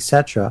officers,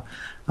 etc.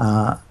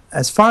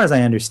 As far as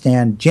I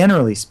understand,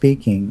 generally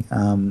speaking,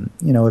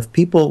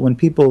 when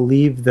people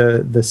leave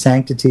the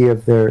sanctity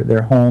of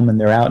their home and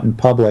they're out in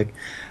public,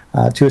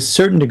 to a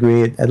certain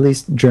degree, at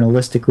least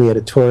journalistically,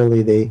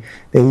 editorially, they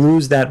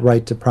lose that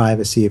right to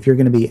privacy. If you're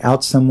going to be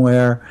out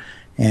somewhere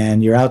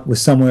and you're out with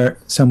somewhere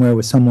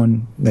with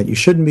someone that you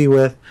shouldn't be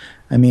with,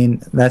 I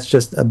mean, that's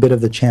just a bit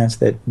of the chance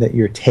that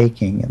you're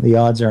taking. The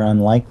odds are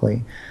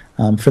unlikely.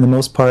 For the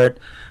most part,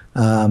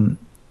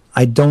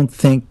 I don't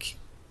think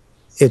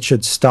it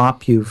should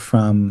stop you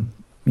from,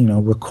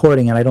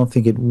 recording, and I don't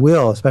think it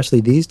will,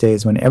 especially these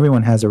days when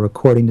everyone has a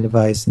recording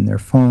device in their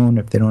phone,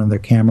 if they don't have their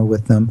camera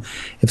with them.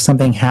 If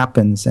something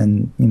happens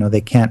and,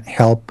 they can't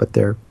help, but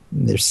they're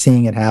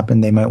seeing it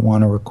happen, they might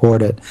want to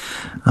record it.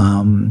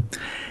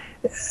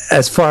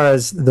 As far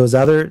as those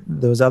other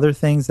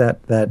things that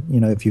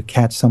if you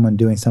catch someone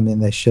doing something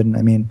they shouldn't,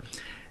 I mean,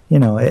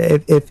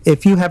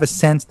 if you have a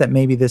sense that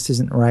maybe this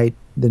isn't right,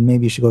 then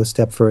maybe you should go a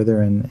step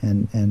further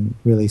and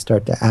really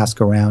start to ask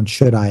around,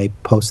 should I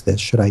post this?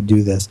 Should I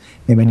do this?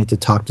 Maybe I need to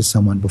talk to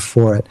someone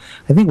before it.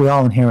 I think we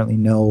all inherently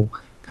know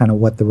kind of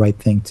what the right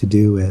thing to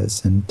do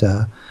is. And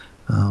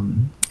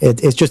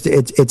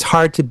it's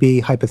hard to be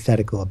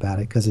hypothetical about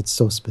it because it's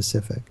so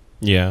specific.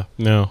 Yeah,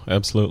 no,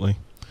 absolutely.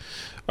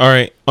 All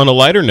right. On a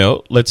lighter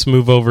note, let's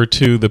move over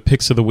to the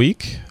picks of the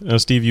week.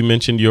 Steve, you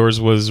mentioned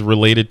yours was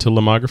related to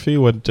Lomography.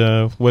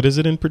 What is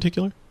it in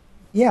particular?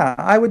 Yeah,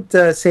 I would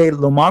say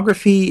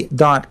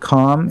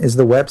lomography.com is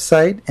the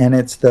website, and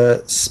it's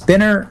the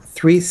Spinner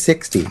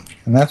 360,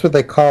 and that's what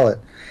they call it.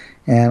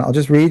 And I'll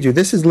just read you.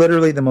 This is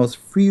literally the most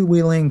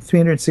freewheeling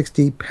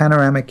 360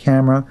 panoramic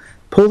camera.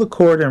 Pull the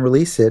cord and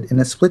release it. In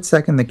a split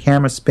second, the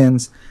camera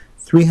spins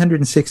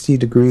 360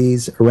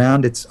 degrees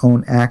around its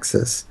own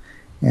axis.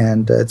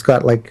 And it's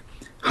got like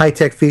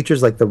high-tech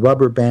features like the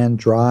rubber band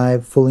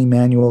drive, fully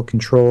manual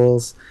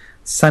controls,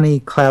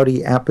 sunny,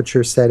 cloudy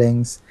aperture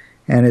settings,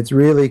 and it's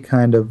really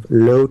kind of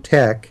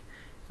low-tech.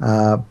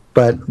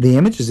 But the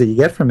images that you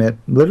get from it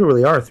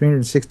literally are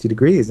 360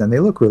 degrees, and they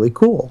look really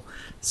cool.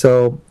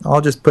 So I'll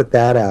just put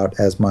that out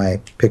as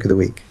my pick of the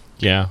week.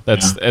 Yeah,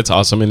 that's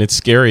awesome, and it's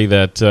scary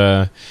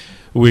that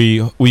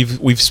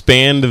we've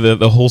spanned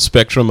the whole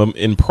spectrum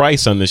in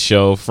price on this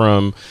show,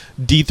 from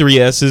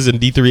D3Ss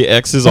and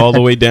D3Xs all the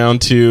way down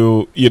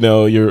to your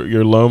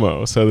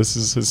Lomo. So this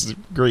is a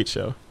great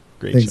show.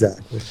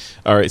 Exactly.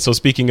 All right. So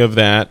speaking of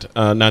that,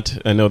 I know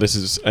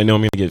I'm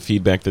going to get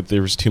feedback that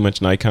there was too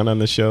much Nikon on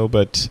the show,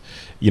 but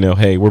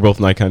hey, we're both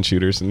Nikon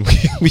shooters, and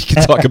we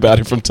can talk about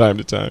it from time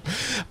to time.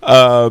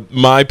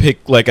 My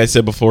pick, like I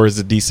said before, is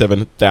the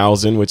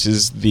D7000, which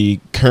is the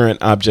current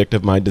object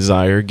of my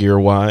desire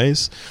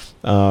gear-wise.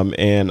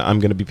 And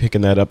I'm going to be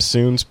picking that up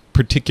soon,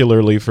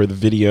 particularly for the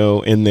video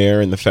in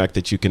there, and the fact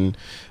that you can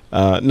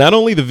not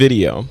only the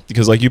video,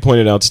 because like you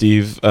pointed out,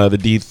 Steve, the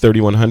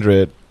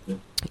D3100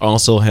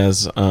 also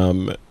has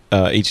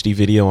HD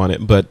video on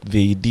it, but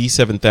the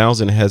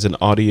D7000 has an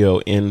audio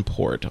in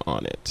port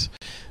on it,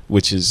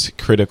 which is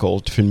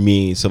critical to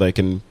me, so that I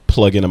can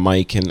plug in a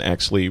mic and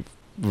actually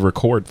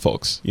record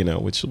folks,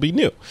 which will be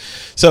new.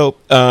 So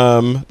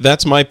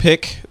that's my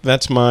pick.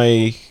 That's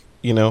my,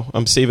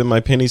 I'm saving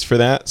my pennies for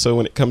that. So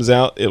when it comes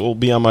out, it will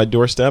be on my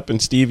doorstep.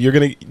 And Steve,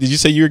 did you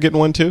say you were getting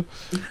one too?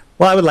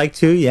 Well, I would like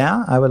to.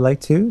 Yeah, I would like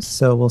to.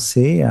 So we'll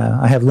see.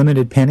 I have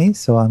limited pennies,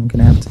 so I'm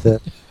going to have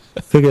to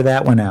figure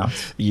that one out.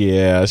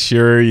 Yeah,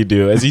 sure you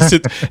do. As he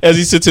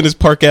sits in his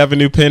Park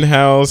Avenue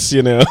penthouse,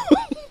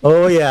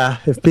 Oh yeah,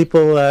 if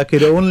people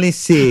could only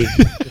see.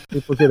 If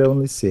people could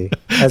only see,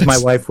 as my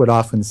wife would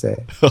often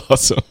say.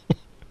 Awesome.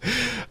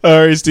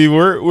 All right, Steve,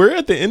 we're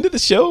at the end of the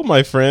show,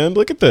 my friend.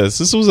 Look at this.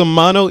 This was a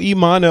mano y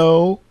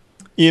mano.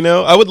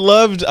 I would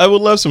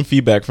love some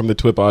feedback from the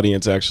TWIP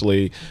audience,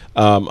 actually,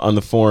 on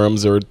the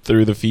forums or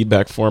through the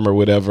feedback form or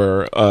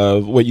whatever.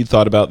 What you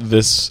thought about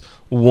this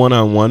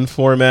one-on-one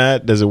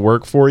format? Does it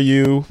work for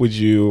you? Do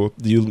you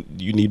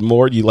need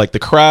more? Do you like the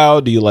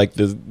crowd? Do you like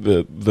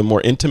the more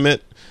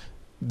intimate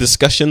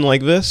discussion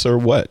like this, or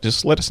what?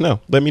 Just let us know.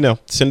 Let me know.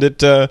 Send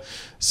it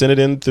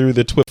in through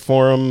the TWIP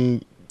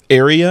forum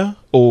area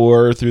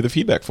or through the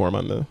feedback form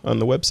on the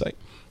website.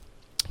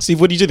 Steve,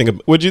 what did you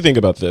think? What did you think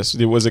about this?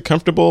 Was it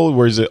comfortable?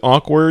 Was it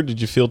awkward? Did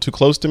you feel too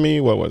close to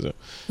me? What was it?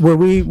 Were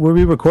we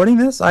recording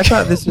this? I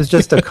thought this was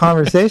just a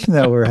conversation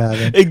that we're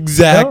having.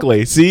 Exactly.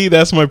 No? See,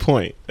 that's my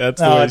point. That's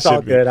the way it should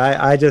all good.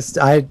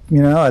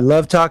 I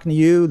love talking to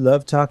you.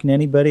 Love talking to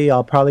anybody.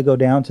 I'll probably go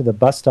down to the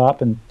bus stop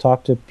and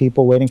talk to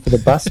people waiting for the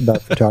bus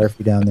about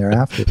photography down there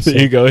after. So.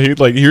 There you go.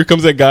 Here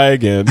comes that guy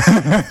again.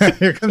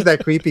 Here comes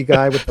that creepy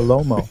guy with the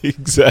Lomo.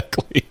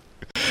 Exactly.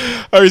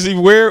 All right, Steve,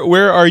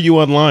 where are you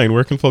online?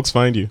 Where can folks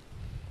find you?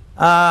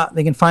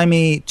 They can find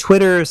me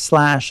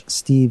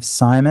Twitter/Steve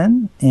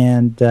Simon,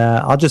 and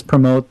I'll just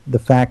promote the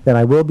fact that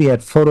I will be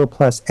at Photo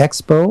Plus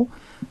Expo,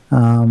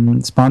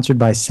 sponsored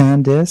by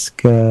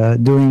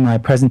SanDisk, doing my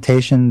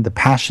presentation, The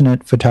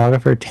Passionate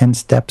Photographer, 10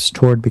 Steps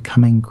Toward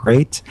Becoming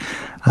Great.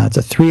 It's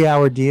a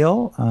 3-hour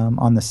deal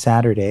on the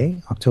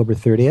Saturday, October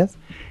 30th.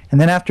 And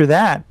then after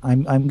that,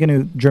 I'm going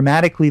to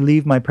dramatically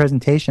leave my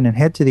presentation and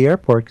head to the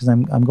airport because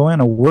I'm going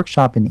on a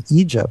workshop in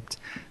Egypt,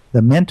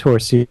 the Mentor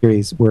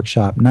Series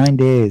workshop, 9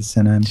 days.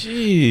 And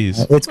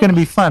it's going to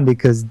be fun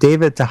because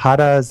David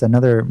Tejada is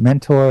another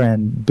mentor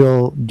and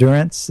Bill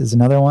Durrance is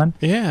another one.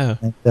 Yeah.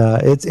 And,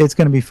 it's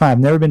going to be fun. I've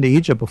never been to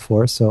Egypt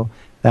before, so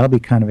that'll be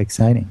kind of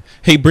exciting.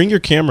 Hey, bring your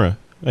camera.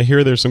 I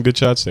hear there's some good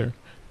shots there.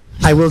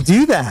 I will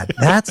do that.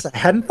 I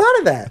hadn't thought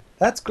of that.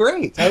 That's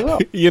great. I will.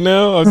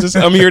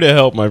 I'm here to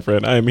help, my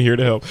friend. I am here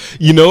to help.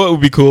 You know what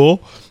would be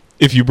cool?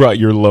 If you brought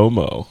your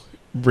Lomo.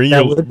 Bring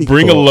a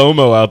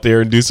Lomo out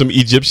there and do some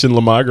Egyptian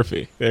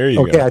lomography. There you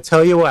go. Okay, I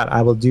tell you what,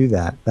 I will do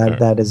that.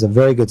 That is a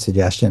very good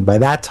suggestion. By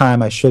that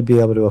time, I should be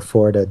able to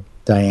afford a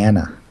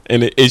Diana.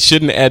 And it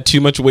shouldn't add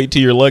too much weight to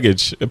your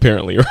luggage,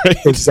 apparently,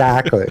 right?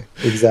 Exactly.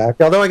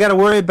 Although I got to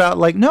worry about,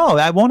 no,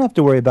 I won't have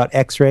to worry about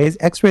X-rays.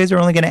 X-rays are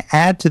only going to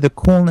add to the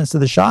coolness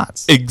of the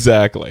shots.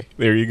 Exactly.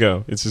 There you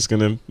go. It's just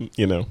going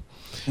to,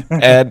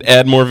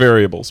 add more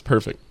variables.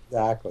 Perfect.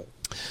 Exactly.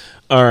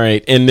 All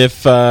right. And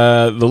if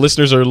the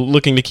listeners are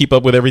looking to keep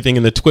up with everything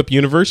in the TWIP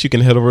universe, you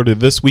can head over to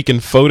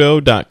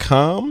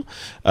thisweekinphoto.com,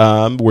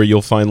 where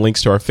you'll find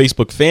links to our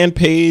Facebook fan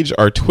page,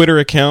 our Twitter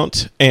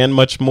account, and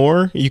much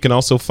more. You can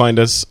also find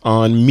us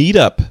on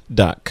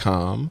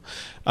meetup.com,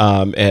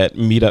 at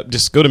Meetup.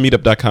 Just go to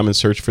meetup.com and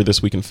search for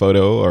This Week in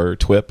Photo or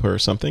TWIP or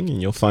something,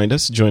 and you'll find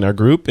us. Join our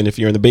group. And if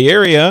you're in the Bay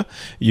Area,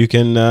 you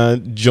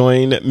can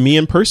join me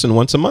in person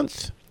once a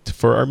month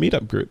for our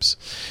meetup groups.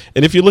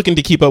 And if you're looking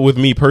to keep up with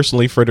me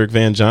personally, Frederick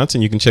Van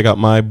Johnson, you can check out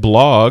my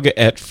blog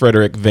at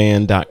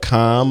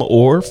frederickvan.com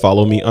or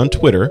follow me on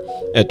Twitter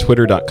at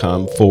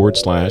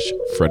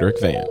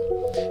twitter.com/Frederick Van.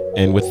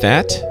 And with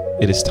that,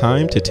 it is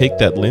time to take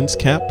that lens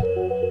cap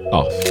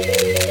off.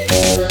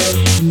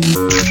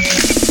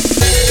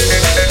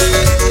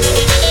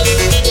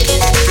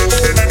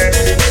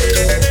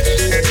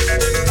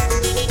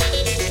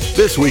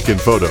 This Week in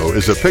Photo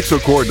is a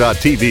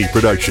PixelCore.tv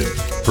production,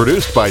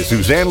 produced by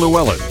Suzanne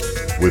Llewellyn,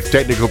 with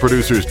technical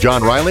producers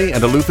John Riley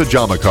and Alutha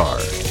Jamakar.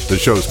 The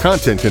show's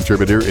content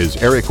contributor is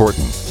Eric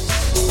Horton.